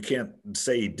mean, you can't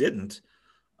say he didn't.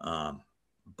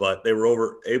 But they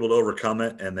were able to overcome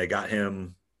it, and they got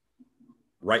him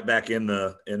right back in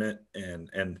it.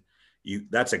 And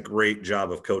that's a great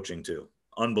job of coaching too.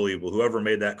 Unbelievable. Whoever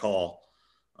made that call.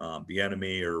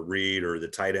 Bieniemy or Reed or the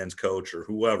tight ends coach or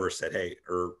whoever said, hey,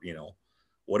 or,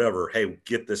 whatever, hey,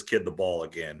 get this kid the ball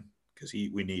again because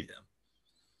we need him.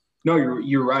 No,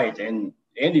 you're right. And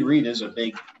Andy Reid is a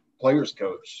big players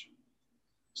coach.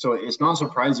 So it's not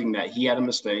surprising that he had a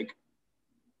mistake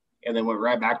and then went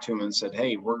right back to him and said,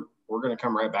 hey, we're going to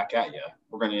come right back at you.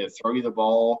 We're going to throw you the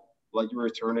ball, let you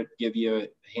return it, give you a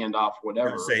handoff,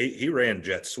 whatever. Say he ran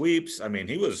jet sweeps. I mean,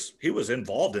 he was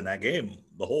involved in that game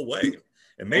the whole way.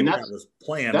 And maybe that was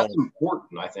planned. That's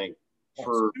important, I think,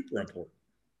 super important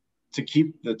to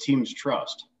keep the team's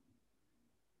trust,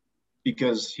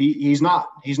 because he's not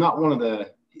one of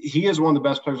the he is one of the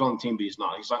best players on the team, but he's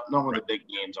not. He's not one of the big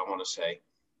names, I want to say.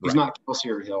 He's not Kelsey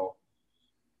or Hill.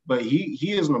 But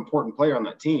he is an important player on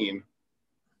that team.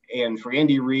 And for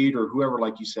Andy Reid or whoever,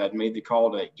 like you said, made the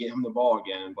call to get him the ball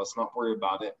again, let's not worry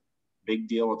about it. Big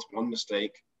deal. It's one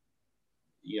mistake.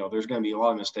 There's going to be a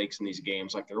lot of mistakes in these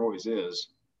games like there always is.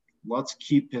 Let's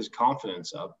keep his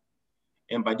confidence up.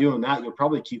 And by doing that, you'll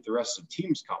probably keep the rest of the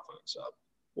team's confidence up.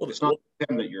 Well, it's not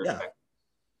them that you're affecting.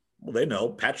 Well, they know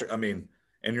Patrick. I mean,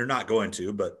 and you're not going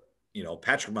to, but,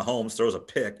 Patrick Mahomes throws a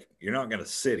pick. You're not going to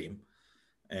sit him,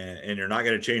 and you're not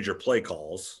going to change your play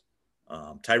calls.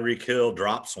 Tyreek Hill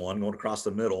drops one going across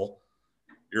the middle.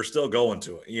 You're still going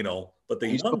to it, but the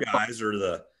young guys are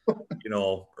the,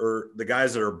 or the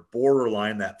guys that are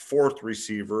borderline that fourth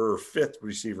receiver or fifth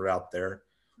receiver out there.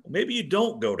 Well, maybe you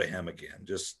don't go to him again.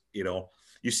 Just,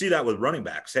 you see that with running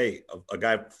backs. Hey, a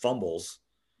guy fumbles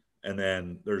and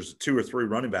then there's 2 or 3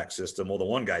 running back system. Well, the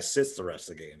one guy sits the rest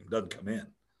of the game, doesn't come in,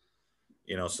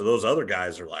 so those other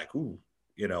guys are like, ooh,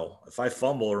 if I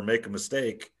fumble or make a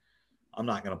mistake, I'm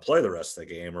not going to play the rest of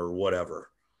the game or whatever.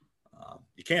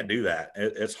 You can't do that.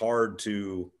 It's hard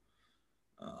to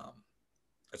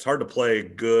play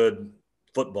good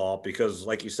football because,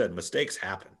 like you said, mistakes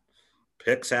happen.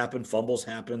 Picks happen, fumbles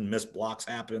happen, missed blocks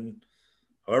happen.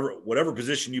 However, whatever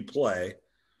position you play,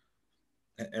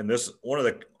 and this one of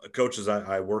the coaches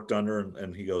I worked under,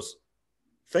 and he goes,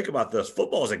 think about this.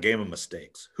 Football is a game of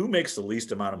mistakes. Who makes the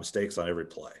least amount of mistakes on every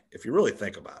play? If you really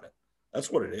think about it, that's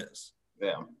what it is.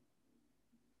 Yeah.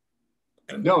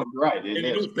 No, you're right. You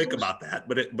don't think about that,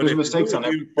 but if mistakes on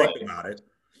every play. Think about it.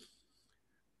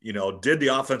 Did the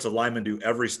offensive lineman do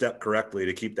every step correctly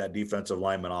to keep that defensive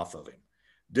lineman off of him?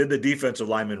 Did the defensive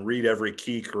lineman read every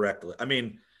key correctly? I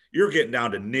mean, you're getting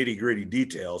down to nitty-gritty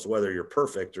details, whether you're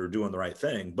perfect or doing the right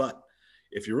thing. But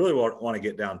if you really want to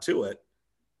get down to it,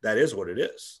 that is what it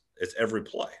is. It's every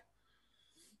play.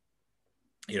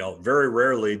 Very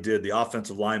rarely did the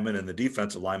offensive lineman and the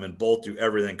defensive lineman both do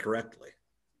everything correctly.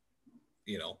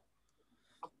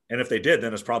 And if they did,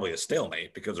 then it's probably a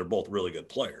stalemate because they're both really good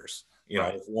players.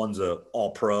 If one's a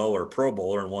all-pro or Pro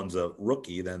Bowler and one's a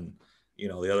rookie, then,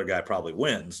 the other guy probably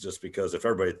wins just because if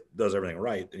everybody does everything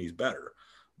right, then he's better.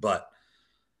 But,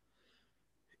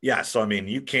 yeah, so, I mean,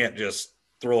 you can't just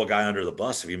throw a guy under the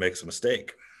bus if he makes a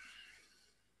mistake.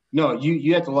 No,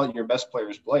 you have to let your best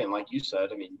players play. And like you said,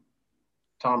 I mean,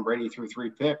 Tom Brady threw 3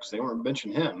 picks. They weren't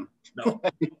benching him. No.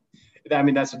 I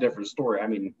mean, that's a different story. I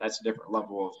mean, that's a different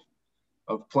level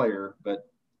of player. But,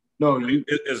 no.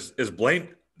 Is Blaine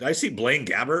 – did I see Blaine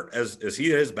Gabbert? Is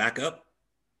he his backup?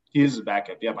 He is his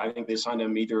backup, yep. I think they signed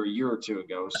him either a year or 2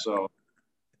 ago. So,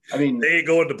 I mean – they ain't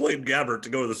going to Blaine Gabbert to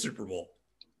go to the Super Bowl.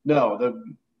 No,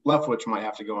 the Leftwich might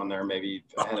have to go in there maybe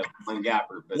ahead of Blaine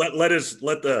Gabbert.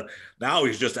 But now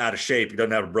he's just out of shape. He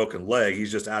doesn't have a broken leg.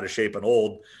 He's just out of shape and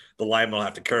old. The lineman will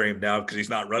have to carry him down because he's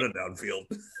not running downfield.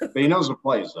 But he knows the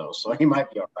plays, though, so he might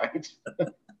be all right.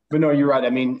 But, no, you're right. I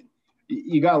mean,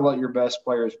 you got to let your best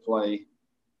players play.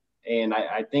 And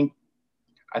I think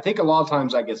a lot of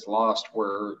times that gets lost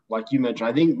where, like you mentioned,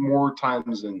 I think more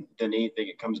times than anything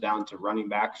it comes down to running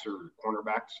backs or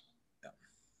cornerbacks. Yeah.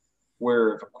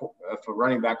 Where if a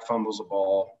running back fumbles a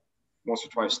ball once or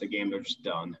twice in the game, they're just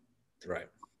done. Right.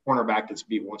 Cornerback gets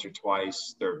beat once or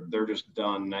twice, they're just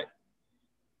done.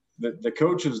 The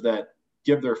coaches that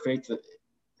give their faith,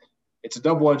 it's a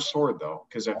double-edged sword, though,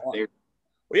 because if they're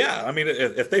 – well, yeah, I mean,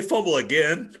 if they fumble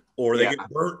again or they get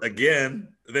burnt again,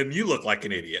 then you look like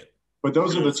an idiot. But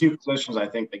those are the 2 positions I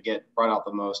think that get brought out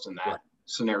the most in that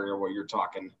scenario where you're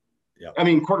talking. Yeah. I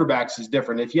mean, quarterbacks is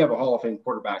different. If you have a Hall of Fame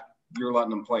quarterback, you're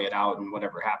letting them play it out, and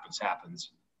whatever happens,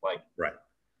 happens. Right.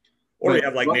 Or you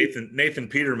have like Nathan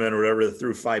Peterman or whatever that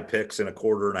threw 5 picks in a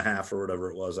quarter and a half or whatever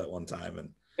it was at one time. And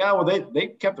yeah, well, they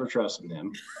kept their trust in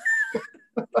him.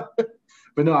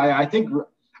 But no, I think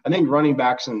running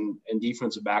backs and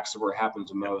defensive backs are where it happens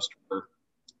the most, where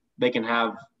they can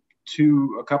have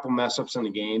a couple mess ups in the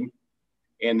game,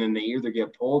 and then they either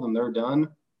get pulled and they're done,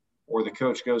 or the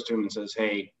coach goes to him and says,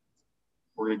 "Hey,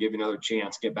 we're going to give you another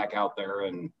chance. Get back out there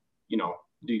and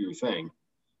do your thing."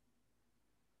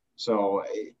 So,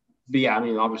 but yeah, I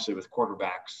mean, obviously with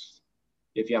quarterbacks,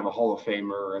 if you have a Hall of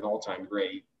Famer or an all-time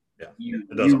great, you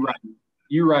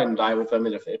ride and die with them.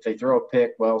 And if they throw a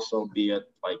pick, well, so be it.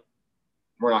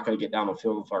 We're not going to get down the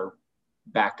field with our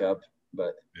backup.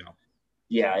 But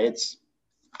yeah, it's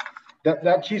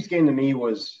that Chiefs game to me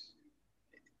was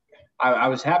I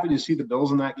was happy to see the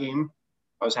Bills in that game.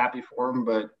 I was happy for them,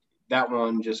 but that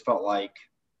one just felt like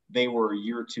they were a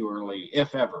year too early,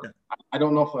 if ever. Yeah. I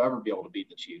don't know if they'll ever be able to beat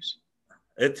the Chiefs.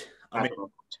 As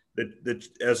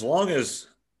long as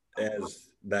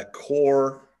that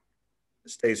core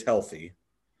stays healthy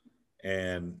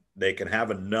and they can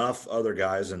have enough other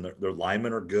guys and their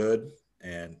linemen are good.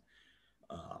 And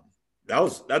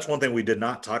that's one thing we did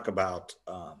not talk about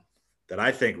that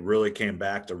I think really came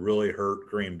back to really hurt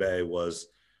Green Bay was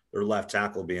their left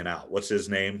tackle being out. What's his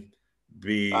name?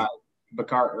 Yeah,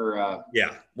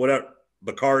 whatever,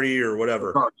 Bacardi or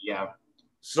whatever. Bacardi, yeah.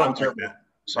 Something like that.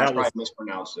 So I probably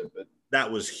mispronounced it, but that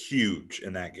was huge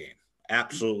in that game.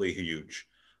 Absolutely huge.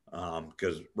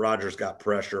 Because Rodgers got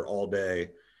pressure all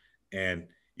day, and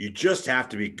you just have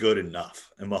to be good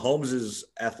enough. And Mahomes is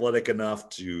athletic enough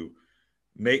to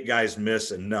make guys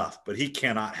miss enough, but he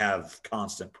cannot have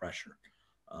constant pressure.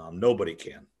 Nobody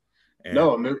can. And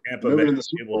moving in the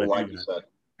Super Bowl, like you said.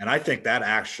 And I think that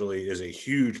actually is a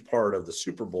huge part of the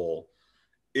Super Bowl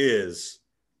is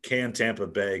can Tampa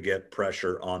Bay get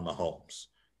pressure on Mahomes?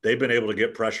 They've been able to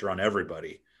get pressure on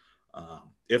everybody.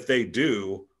 If they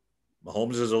do,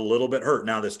 Mahomes is a little bit hurt.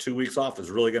 Now, this 2 weeks off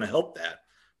is really going to help that.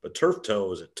 But turf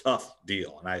toe is a tough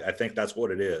deal, and I think that's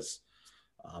what it is.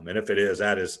 And if it is,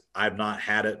 I've not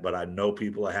had it, but I know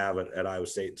people that have it at Iowa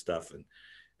State and stuff, and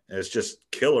it's just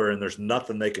killer, and there's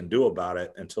nothing they can do about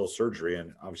it until surgery,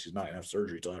 and obviously he's not going to have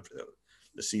surgery until after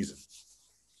the season.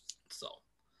 So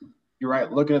you're right.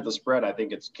 Looking at the spread, I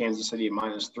think it's Kansas City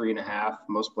 -3.5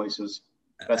 most places.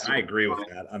 I agree with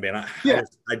that. I mean,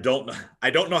 I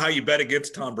don't know how you bet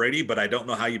against Tom Brady, but I don't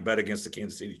know how you bet against the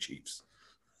Kansas City Chiefs.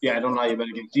 Yeah, I don't know how you bet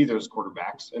against either of those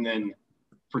quarterbacks. And then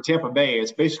for Tampa Bay,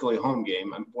 it's basically a home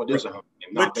game. What is a home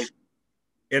game?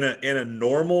 In a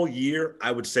normal year,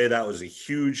 I would say that was a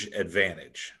huge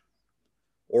advantage.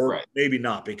 Or maybe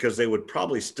not, because they would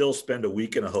probably still spend a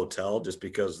week in a hotel just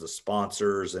because the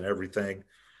sponsors and everything.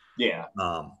 Yeah.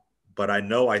 But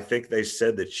I think they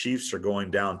said the Chiefs are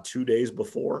going down 2 days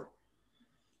before,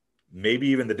 maybe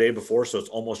even the day before. So it's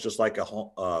almost just like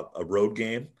a road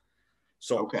game.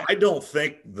 So I don't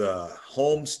think the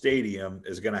home stadium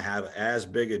is going to have as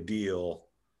big a deal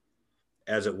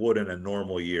as it would in a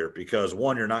normal year because,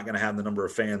 one, you're not going to have the number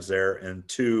of fans there, and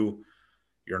two,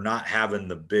 you're not having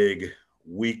the big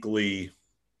weekly,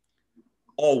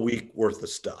 all week worth of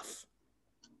stuff.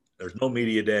 There's no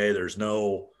media day. There's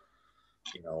no –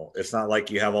 it's not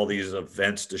like you have all these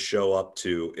events to show up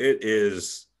to. It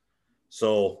is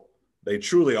so they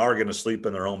truly are going to sleep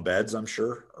in their own beds, I'm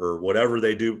sure, or whatever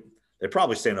they do. They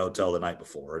probably stay in a hotel the night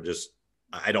before. Or just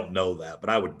I don't know that, but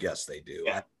I would guess they do.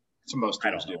 Yeah, it's most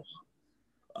teams do.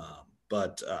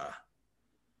 But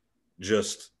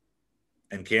just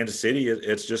in Kansas City,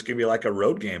 it's just going to be like a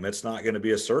road game. It's not going to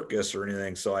be a circus or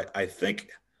anything. So I think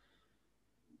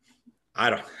I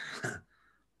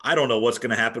don't know what's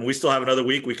going to happen. We still have another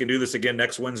week. We can do this again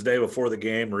next Wednesday before the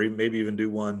game, or maybe even do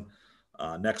one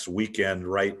next weekend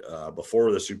right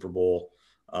before the Super Bowl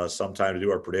sometime to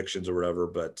do our predictions or whatever.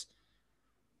 But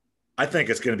I think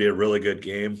it's going to be a really good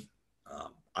game.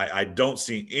 I don't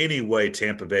see any way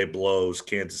Tampa Bay blows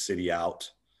Kansas City out.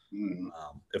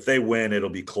 If they win, it'll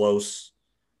be close.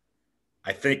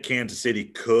 I think Kansas City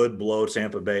could blow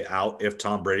Tampa Bay out if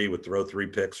Tom Brady would throw 3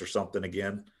 picks or something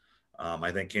again.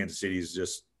 I think Kansas City is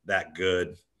just that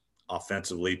good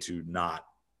offensively to not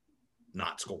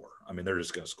score. I mean, they're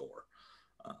just going to score.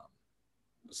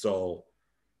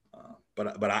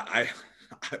 But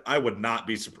I would not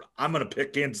be surprised. I'm going to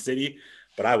pick Kansas City,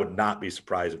 but I would not be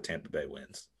surprised if Tampa Bay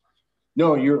wins.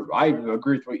 No, I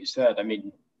agree with what you said. I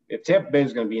mean, if Tampa Bay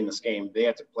is going to be in this game, they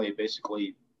have to play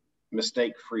basically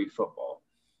mistake-free football.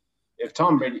 If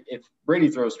Brady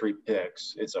throws 3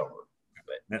 picks, it's over.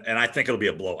 And I think it'll be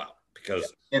a blowout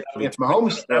because if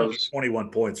Mahomes throws 21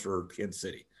 points for Kansas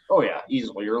City. Oh yeah,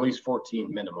 easily, or at least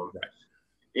 14 minimum.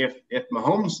 Right. If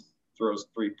Mahomes throws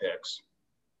 3 picks,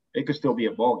 it could still be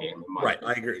a ball game. Right,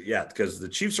 opinion. I agree. Yeah, because the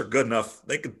Chiefs are good enough.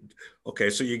 They could. Okay,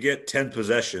 so you get 10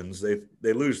 possessions.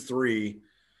 They lose 3,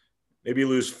 maybe you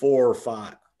lose 4 or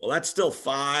 5. Well, that's still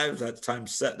 5. That's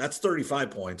times set. That's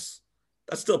 35 points.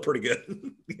 That's still pretty good. I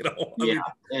mean,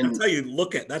 that's how you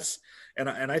look at that's. And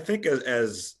I think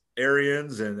as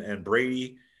Arians and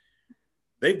Brady,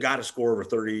 they've got to score over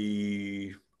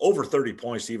 30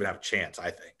 points to even have a chance.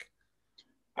 I think.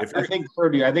 I think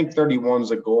 30. I think 31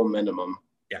 is a goal minimum.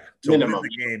 Yeah, to win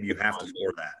the game, you have to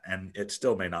score that, and it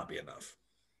still may not be enough.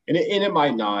 And it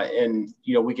might not. And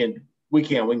we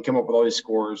can come up with all these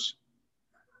scores.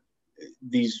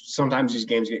 Sometimes these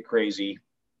games get crazy.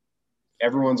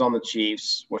 Everyone's on the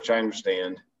Chiefs, which I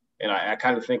understand, and I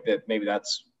kind of think that maybe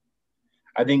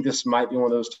I think this might be one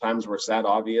of those times where it's that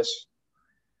obvious,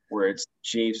 where it's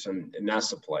Chiefs and that's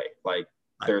the play. Like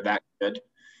they're that good.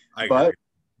 But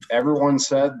everyone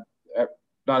said.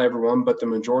 Not everyone, but the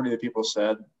majority of the people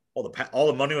said all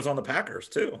the money was on the Packers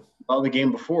too. Well, the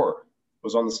game before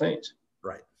was on the Saints.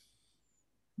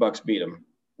 Bucks beat them.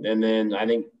 And then I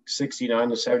think 69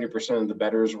 to 70% of the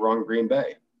bettors were on Green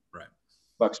Bay. Right.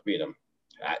 Bucks beat them.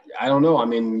 I don't know. I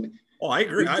mean, I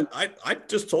agree. I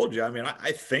just told you. I mean,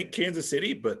 I think Kansas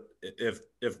City, but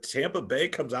if Tampa Bay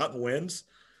comes out and wins,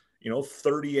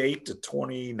 38 to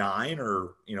 29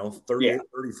 or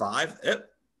 38-35, it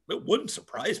wouldn't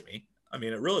surprise me. I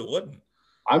mean, it really wouldn't.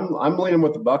 I'm leaning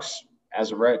with the Bucks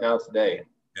as of right now today.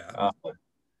 Yeah.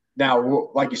 Now,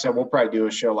 like you said, we'll probably do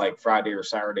a show like Friday or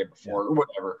Saturday before or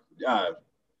whatever.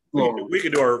 We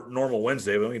could do our normal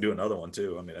Wednesday, but we can do another one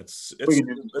too. I mean, it's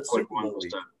Super Bowl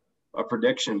a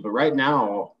prediction, but right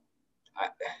now,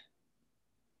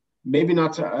 maybe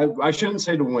not to. I shouldn't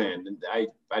say to win.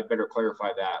 I'd better clarify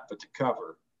that, but to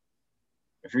cover.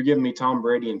 If you're giving me Tom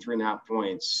Brady and 3.5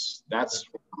 points, that's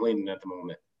what I'm leaning at the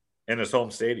moment. In his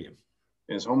home stadium.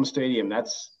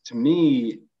 That's, to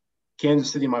me,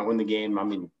 Kansas City might win the game. I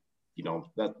mean,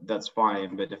 that's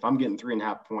fine. But if I'm getting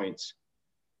 3.5 points,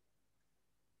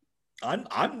 I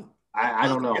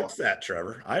don't know. Against that,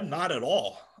 Trevor. I'm not at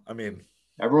all. I mean,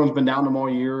 everyone's been doubting them all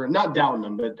year. Not doubting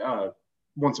them, but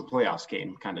once a playoffs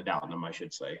game, kind of doubting them, I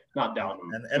should say. Not doubting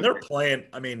them. And they're playing.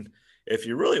 I mean, if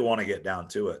you really want to get down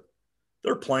to it,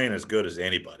 they're playing as good as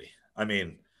anybody. I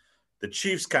mean, the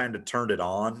Chiefs kind of turned it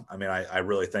on. I mean, I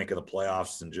really think of the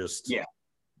playoffs and just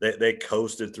they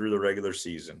coasted through the regular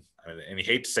season. I mean, and you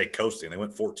hate to say coasting. They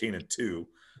went 14-2.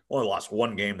 Only lost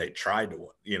one game they tried to,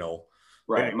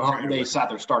 Right. They sat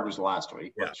their starters last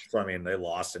week. Yeah. So, I mean, they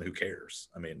lost, and who cares?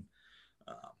 I mean,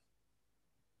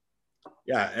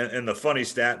 and the funny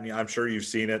stat, and I'm sure you've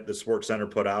seen it, the Sports Center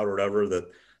put out or whatever, that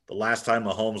the last time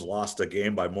Mahomes lost a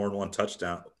game by more than one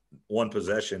touchdown, one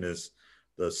possession is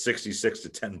the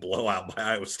 66-10 blowout by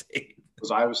Iowa State. It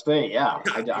was Iowa State, yeah.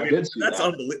 I did see that's that.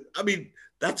 Unbelievable. I mean,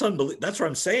 that's unbelievable. That's what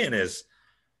I'm saying is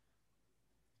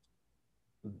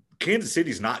Kansas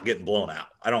City's not getting blown out.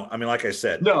 Like I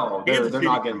said, no, they're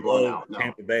not getting blown out. No.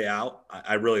 Tampa Bay out.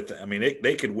 I really think. I mean,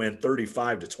 they could win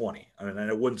 35-20. I mean, and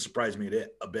it wouldn't surprise me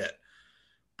a bit.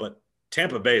 But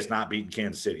Tampa Bay is not beating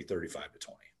Kansas City 35-20.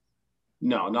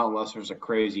 No, not unless there's a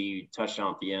crazy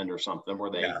touchdown at the end or something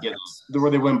where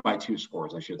they win by 2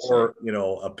 scores, I should say. Or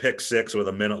a pick six with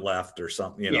a minute left or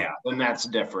something. Yeah, then that's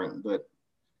different. But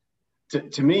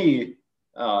to me,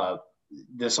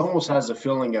 this almost has a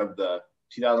feeling of the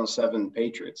 2007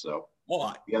 Patriots. So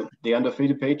the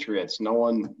undefeated Patriots, no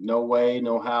way,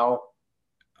 no how.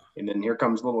 And then here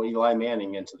comes little Eli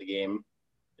Manning into the game.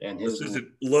 And this isn't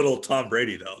little Tom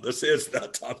Brady, though. This is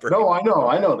not Tom Brady. No,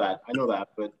 I know that.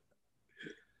 But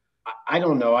I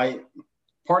don't know.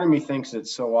 Part of me thinks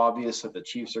it's so obvious that the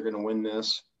Chiefs are going to win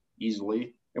this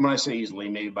easily. And when I say easily,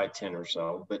 maybe by 10 or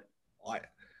so. But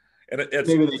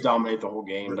maybe they dominate the whole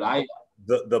game. But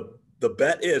the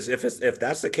bet is, if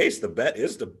that's the case, the bet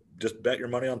is to just bet your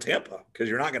money on Tampa, because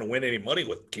you're not going to win any money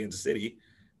with Kansas City.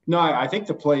 No, I think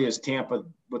the play is Tampa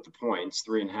with the points,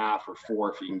 3.5 or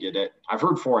 4 if you can get it. I've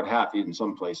heard 4.5 in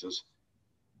some places.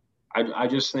 I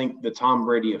just think the Tom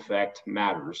Brady effect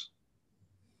matters.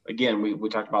 Again, we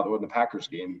talked about the Packers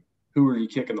game. Who are you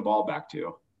kicking the ball back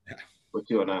to? Yeah. With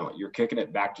 2-0, you're kicking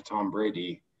it back to Tom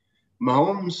Brady.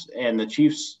 Mahomes and the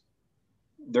Chiefs,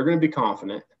 they're going to be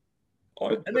confident.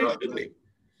 And they should be.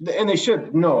 And they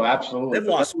should. No, absolutely. They've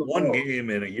lost one game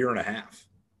in a year and a half.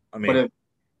 I mean,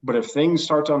 but if things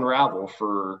start to unravel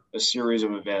for a series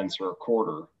of events or a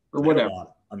quarter or whatever,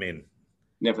 I mean,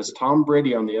 and if it's Tom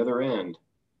Brady on the other end,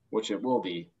 which it will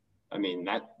be, I mean,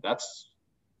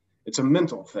 it's a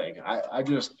mental thing.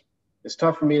 It's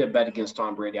tough for me to bet against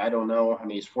Tom Brady. I don't know. I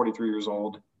mean, he's 43 years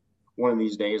old. One of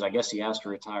these days, I guess he has to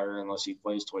retire unless he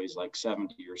plays till he's like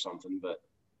 70 or something. But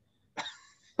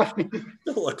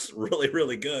it looks really,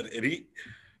 really good. And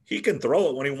he can throw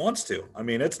it when he wants to. I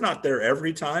mean, it's not there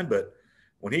every time, but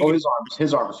when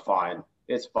his arm's fine.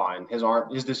 It's fine.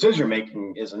 His decision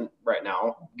making isn't right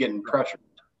now, getting pressured.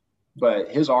 But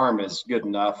his arm is good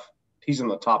enough. He's in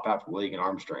the top half of the league in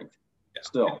arm strength. Yeah.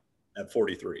 Still. At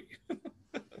 43.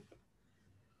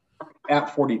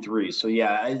 At 43. So,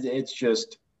 yeah, it's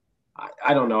just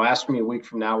I don't know. Ask me a week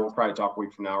from now. We'll probably talk a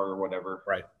week from now or whatever.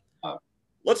 Right.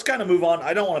 Let's kind of move on.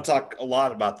 I don't want to talk a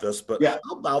lot about this, but how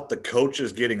about the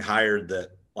coaches getting hired that,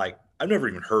 like, I've never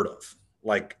even heard of?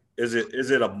 Like, is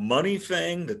it a money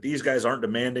thing that these guys aren't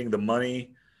demanding the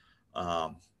money?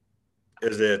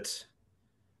 Is it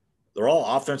they're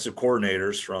all offensive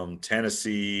coordinators from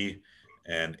Tennessee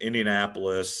and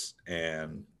Indianapolis,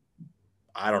 and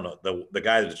I don't know, the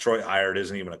guy that Detroit hired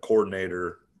isn't even a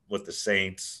coordinator with the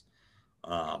Saints.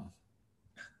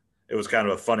 It was kind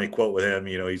of a funny quote with him.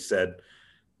 He said,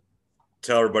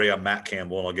 tell everybody I'm Matt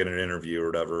Campbell and I'll get an interview or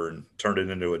whatever, and turned it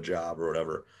into a job or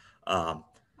whatever.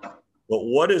 But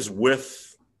what is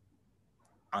with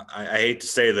 – I hate to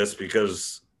say this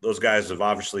because those guys have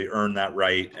obviously earned that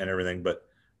right and everything, but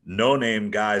no-name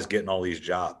guys getting all these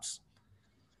jobs.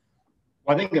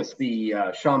 Well, I think it's the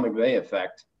Sean McVay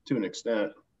effect to an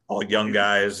extent. All young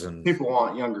guys. And people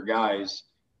want younger guys.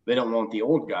 They don't want the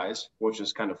old guys, which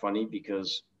is kind of funny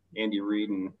because Andy Reid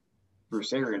and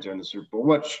Bruce Arians are in the Super Bowl,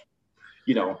 which,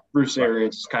 Bruce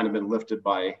Arians has kind of been lifted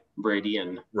by Brady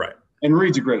and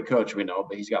Reid's a great coach, we know,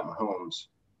 but he's got Mahomes.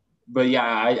 But yeah,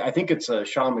 I think it's a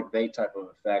Sean McVay type of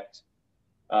effect.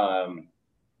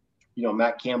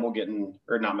 Matt Campbell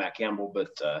not Matt Campbell,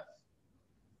 but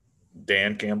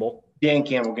Dan Campbell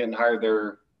getting hired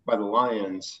there by the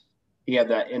Lions. He had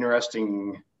that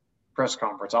interesting press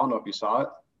conference. I don't know if you saw it.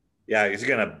 Yeah, he's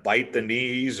going to bite the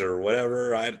knees or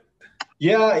whatever.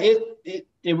 Yeah,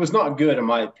 it was not good in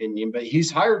my opinion, but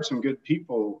he's hired some good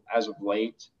people as of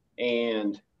late,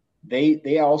 and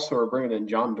they also are bringing in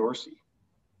John Dorsey.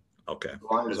 Okay. The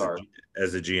Lions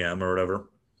as a GM or whatever?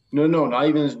 No, not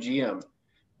even as GM,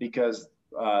 because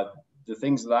the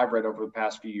things that I've read over the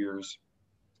past few years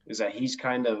is that he's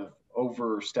kind of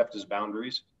overstepped his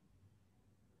boundaries.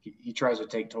 He tries to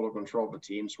take total control of the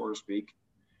team, so to speak.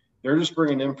 They're just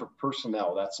bringing in for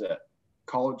personnel. That's it.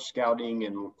 College scouting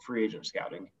and free agent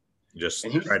scouting. Just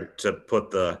try to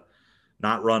put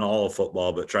not run all of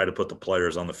football, but try to put the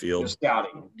players on the field. Just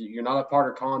scouting. You're not a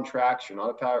part of contracts. You're not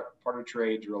a part of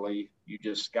trades, really. You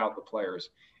just scout the players.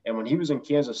 And when he was in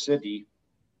Kansas City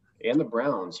and the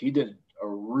Browns, he did a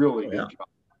really good job.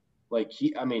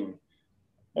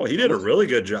 He did a really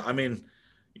good job.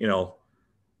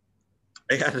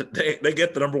 They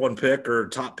get the number one pick or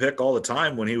top pick all the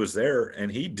time when he was there,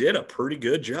 and he did a pretty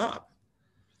good job.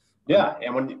 Yeah,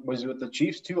 and when he was with the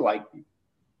Chiefs too,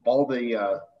 all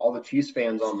the Chiefs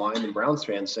fans online and Browns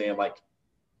fans saying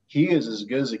he is as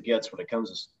good as it gets when it comes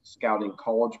to scouting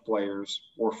college players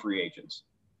or free agents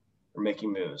or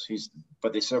making moves.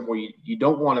 But they said, well, you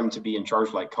don't want him to be in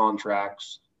charge like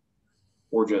contracts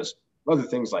or just other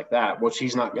things like that, which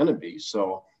he's not going to be.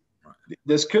 So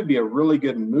this could be a really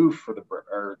good move for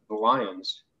the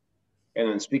Lions. And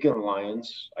then speaking of the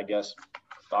Lions, I guess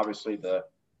obviously the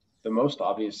most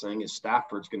obvious thing is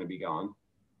Stafford's going to be gone.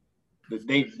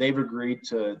 They've agreed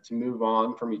to move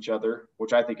on from each other,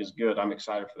 which I think is good. I'm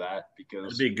excited for that because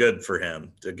it'd be good for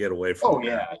him to get away from. Oh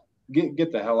yeah,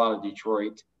 get the hell out of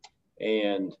Detroit,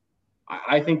 and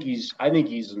I think he's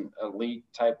an elite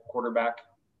type quarterback,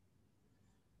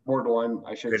 borderline,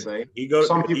 I should say.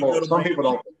 Some people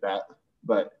don't think that,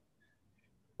 but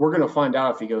we're going to find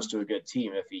out if he goes to a good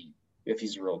team if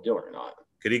he's a real deal or not.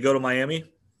 Could he go to Miami?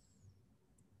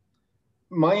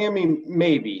 Miami,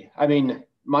 maybe.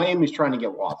 Miami's trying to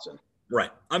get Watson.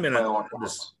 Right.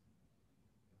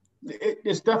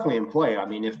 It's definitely in play.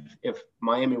 If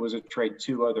Miami was to trade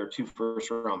two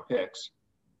first-round picks,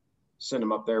 send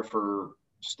them up there for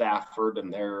Stafford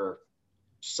and their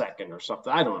second or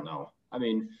something. I don't know.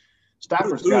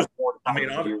 Stafford's got more.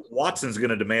 Watson's going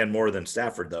to demand more than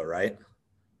Stafford, though, right?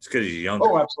 It's because he's younger.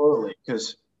 Oh, absolutely.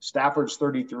 Because Stafford's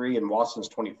 33 and Watson's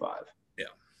 25. Yeah.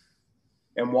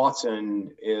 And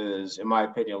Watson is, in my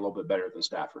opinion, a little bit better than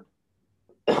Stafford.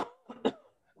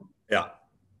 Yeah.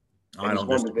 I don't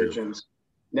disagree.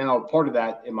 Now, part of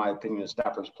that, in my opinion, is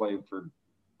Stafford's played for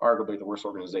arguably the worst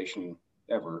organization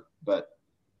ever. But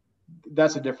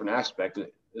that's a different aspect.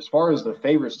 As far as the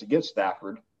favorites to get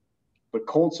Stafford, the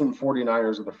Colts and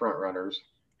 49ers are the front runners.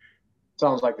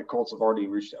 Sounds like the Colts have already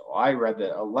reached out. I read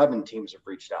that 11 teams have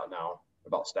reached out now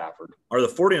about Stafford. Are the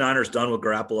 49ers done with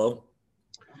Garoppolo?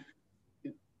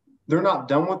 They're not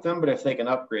done with them, but if they can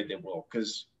upgrade, they will,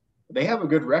 because they have a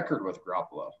good record with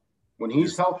Garoppolo. When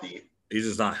he's healthy. He's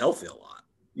just not healthy a lot.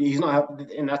 He's not,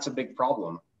 and that's a big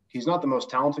problem. He's not the most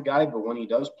talented guy, but when he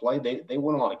does play, they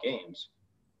win a lot of games.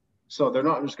 So they're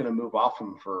not just going to move off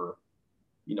him for,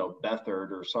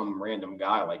 Beathard or some random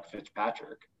guy like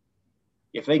Fitzpatrick.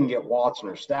 If they can get Watson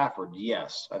or Stafford,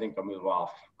 yes, I think they'll move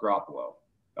off Garoppolo.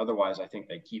 Otherwise, I think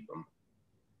they keep him.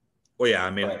 Well,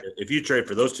 yeah, if you trade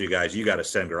for those two guys, you got to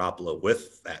send Garoppolo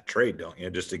with that trade, don't you,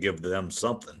 just to give them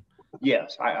something?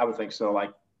 Yes, I would think so.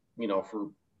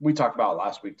 We talked about it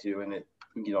last week too, and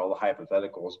all the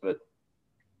hypotheticals, but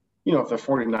if the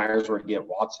 49ers were to get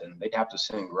Watson, they'd have to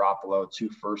send Garoppolo 2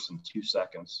 firsts and 2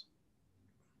 seconds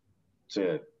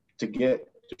to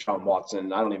get Deshaun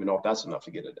Watson. I don't even know if that's enough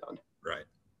to get it done. Right.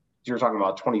 You're talking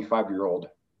about a 25-year-old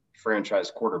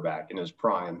franchise quarterback in his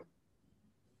prime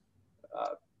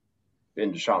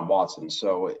in Deshaun Watson.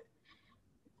 So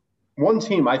one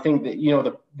team, I think that,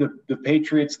 the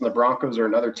Patriots and the Broncos are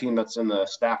another team that's in the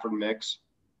Stafford mix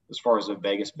as far as the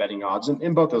Vegas betting odds,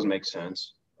 and both those make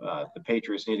sense. The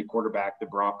Patriots need a quarterback. The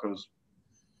Broncos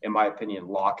in my opinion,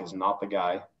 Locke is not the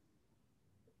guy.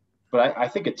 But I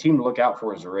think a team to look out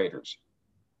for is the Raiders.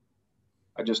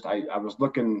 I just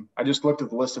looked at the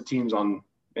list of teams on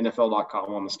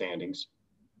NFL.com on the standings.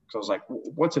 So I was like,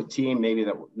 what's a team maybe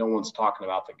that no one's talking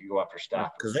about that could go after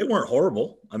Stafford? Because they weren't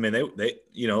horrible. I mean, they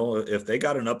if they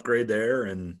got an upgrade there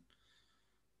and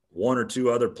one or two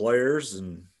other players,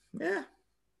 and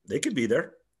they could be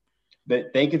there.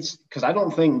 They could, because I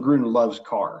don't think Gruden loves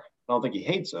Carr. I don't think he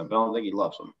hates him, but I don't think he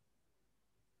loves him.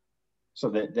 So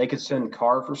that they could send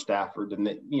Carr for Stafford, and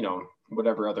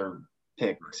whatever other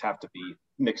picks have to be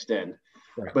mixed in.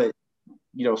 Right. But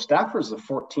Stafford's the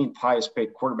 14th highest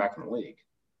paid quarterback in the league.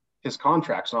 His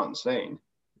contract's not insane.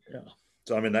 Yeah.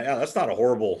 So I mean, that's not a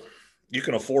horrible. You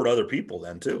can afford other people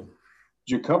then too.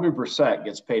 Jacoby Brissett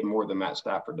gets paid more than Matt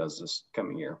Stafford does this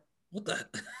coming year. What the?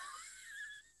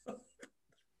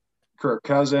 Kirk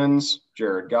Cousins,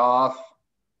 Jared Goff.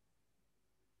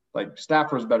 Like,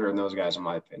 Stafford's better than those guys in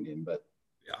my opinion, but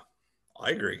yeah, I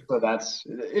agree. So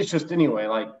it's just anyway.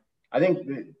 Like, I think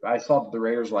I saw the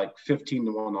Raiders like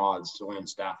 15-1 odds to land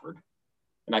Stafford,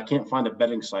 and I can't find a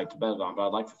betting site to bet it on, but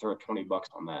I'd like to throw $20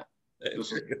 on that.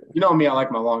 Just, me, I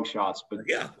like my long shots, but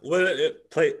yeah, well,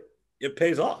 it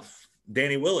pays off.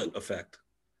 Danny Willett effect.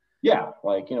 Yeah,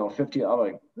 50. I'm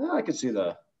like, I could see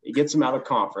it gets them out of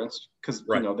conference because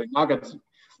they're not going to.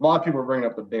 A lot of people are bringing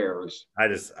up the Bears. I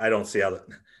don't see how that.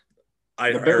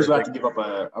 The Bears have to give up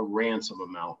a ransom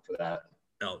amount for that.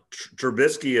 No,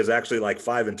 Trubisky is actually like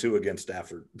 5-2 against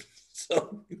Stafford.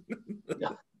 So, yeah.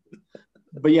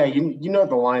 But yeah,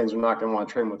 the Lions are not going to want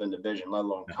to trade within division, let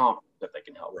alone conference that they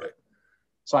can help. Right.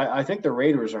 So I think the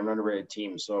Raiders are an underrated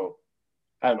team. So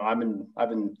I don't know. I've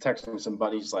been texting some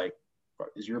buddies like,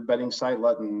 is your betting site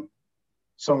letting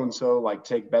so and so like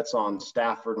take bets on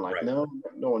Stafford? And like, no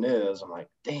one is. I'm like,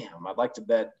 damn, I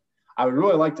would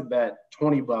really like to bet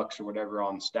 $20 or whatever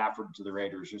on Stafford to the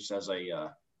Raiders, just as a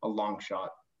long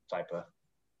shot type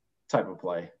of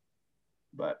play.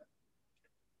 But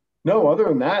no, other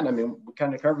than that, I mean, we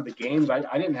kind of covered the games.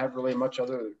 I didn't have really much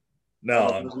other. No,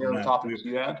 other topics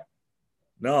you had.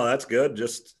 No, that's good.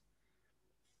 Just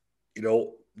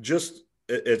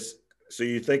it's so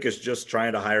you think it's just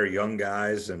trying to hire young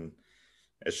guys, and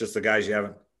it's just the guys you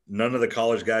haven't. None of the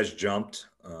college guys jumped.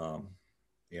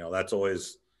 That's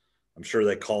always. I'm sure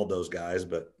they called those guys,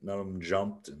 but none of them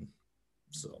jumped, and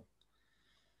so.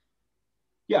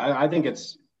 Yeah, I think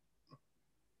it's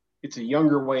a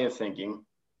younger way of thinking.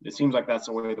 It seems like that's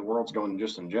the way the world's going,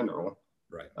 just in general.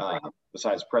 Right.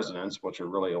 Besides presidents, which are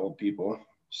really old people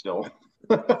still.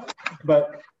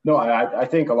 But no, I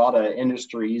think a lot of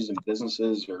industries and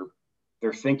businesses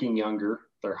they're thinking younger.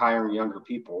 They're hiring younger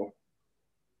people.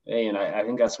 And I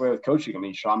think that's the way with coaching. I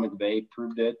mean, Sean McVay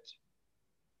proved it.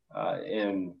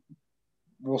 And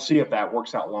we'll see if that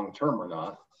works out long term or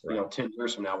not. Right. 10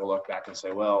 years from now, we'll look back and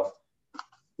say, well,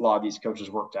 a lot of these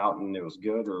coaches worked out and it was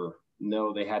good, or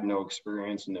no, they had no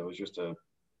experience and it was just a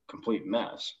complete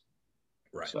mess.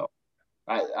 Right. So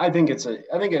I think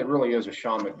it really is a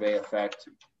Sean McVay effect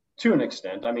to an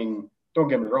extent. I mean, don't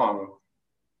get me wrong.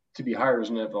 To be hired as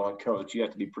an NFL head coach, you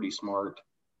have to be pretty smart.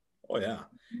 Oh yeah.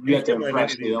 You have to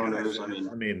impress the owners.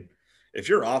 I mean, if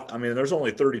you're off, there's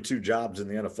only 32 jobs in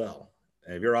the NFL.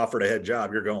 And if you're offered a head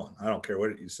job, you're going. I don't care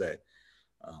what you say.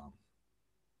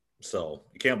 So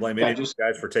you can't blame any of these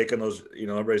guys for taking those.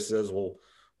 Everybody says, well,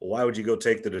 why would you go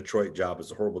take the Detroit job?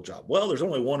 It's a horrible job. Well, there's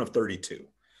only one of 32.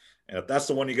 And if that's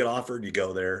the one you get offered, you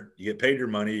go there, you get paid your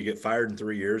money, you get fired in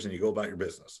 3 years, and you go about your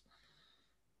business.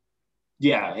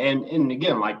 Yeah. And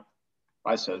again, like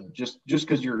I said, just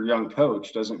because you're a young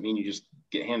coach doesn't mean you just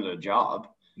get handed a job.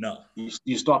 No.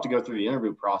 You still have to go through the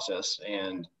interview process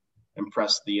and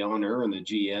impress the owner and the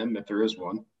GM, if there is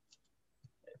one.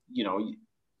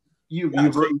 You've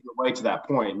earned your way to that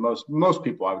point. Most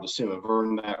people, I would assume, have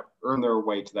earned their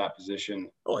way to that position.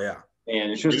 Oh yeah.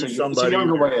 And it's just it's a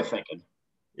younger way of thinking.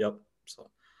 Yep. So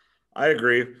I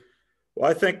agree. Well,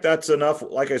 I think that's enough.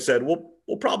 Like I said, we'll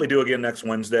probably do again next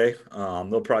Wednesday.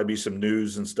 There'll probably be some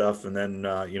news and stuff, and then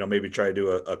maybe try to do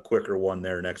a quicker one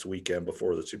there next weekend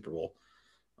before the Super Bowl.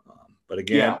 But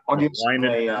again, I'll give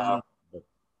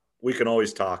we can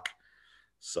always talk.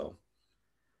 So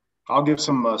I'll give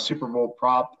some Super Bowl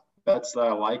prop bets that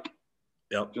I like.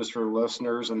 Yep. Just for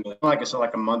listeners. And like I said,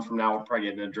 like a month from now, we'll probably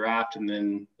get in a draft, and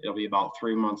then it'll be about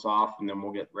 3 months off, and then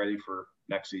we'll get ready for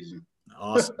next season.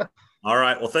 Awesome. All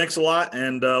right. Well, thanks a lot,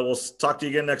 and we'll talk to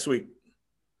you again next week.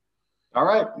 All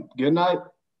right. Good night.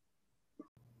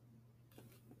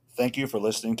 Thank you for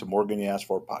listening to More Than You Asked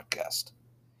For podcast.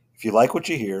 If you like what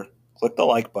you hear, click the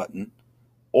like button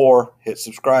or hit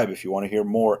subscribe if you want to hear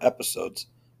more episodes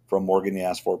from More Than You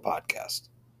Asked For podcast.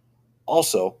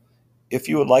 Also, if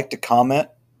you would like to comment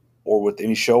or with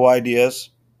any show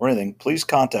ideas or anything, please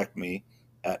contact me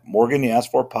at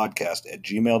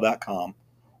morganyasforpodcast@gmail.com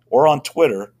or on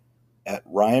Twitter at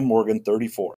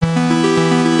RyanMorgan34.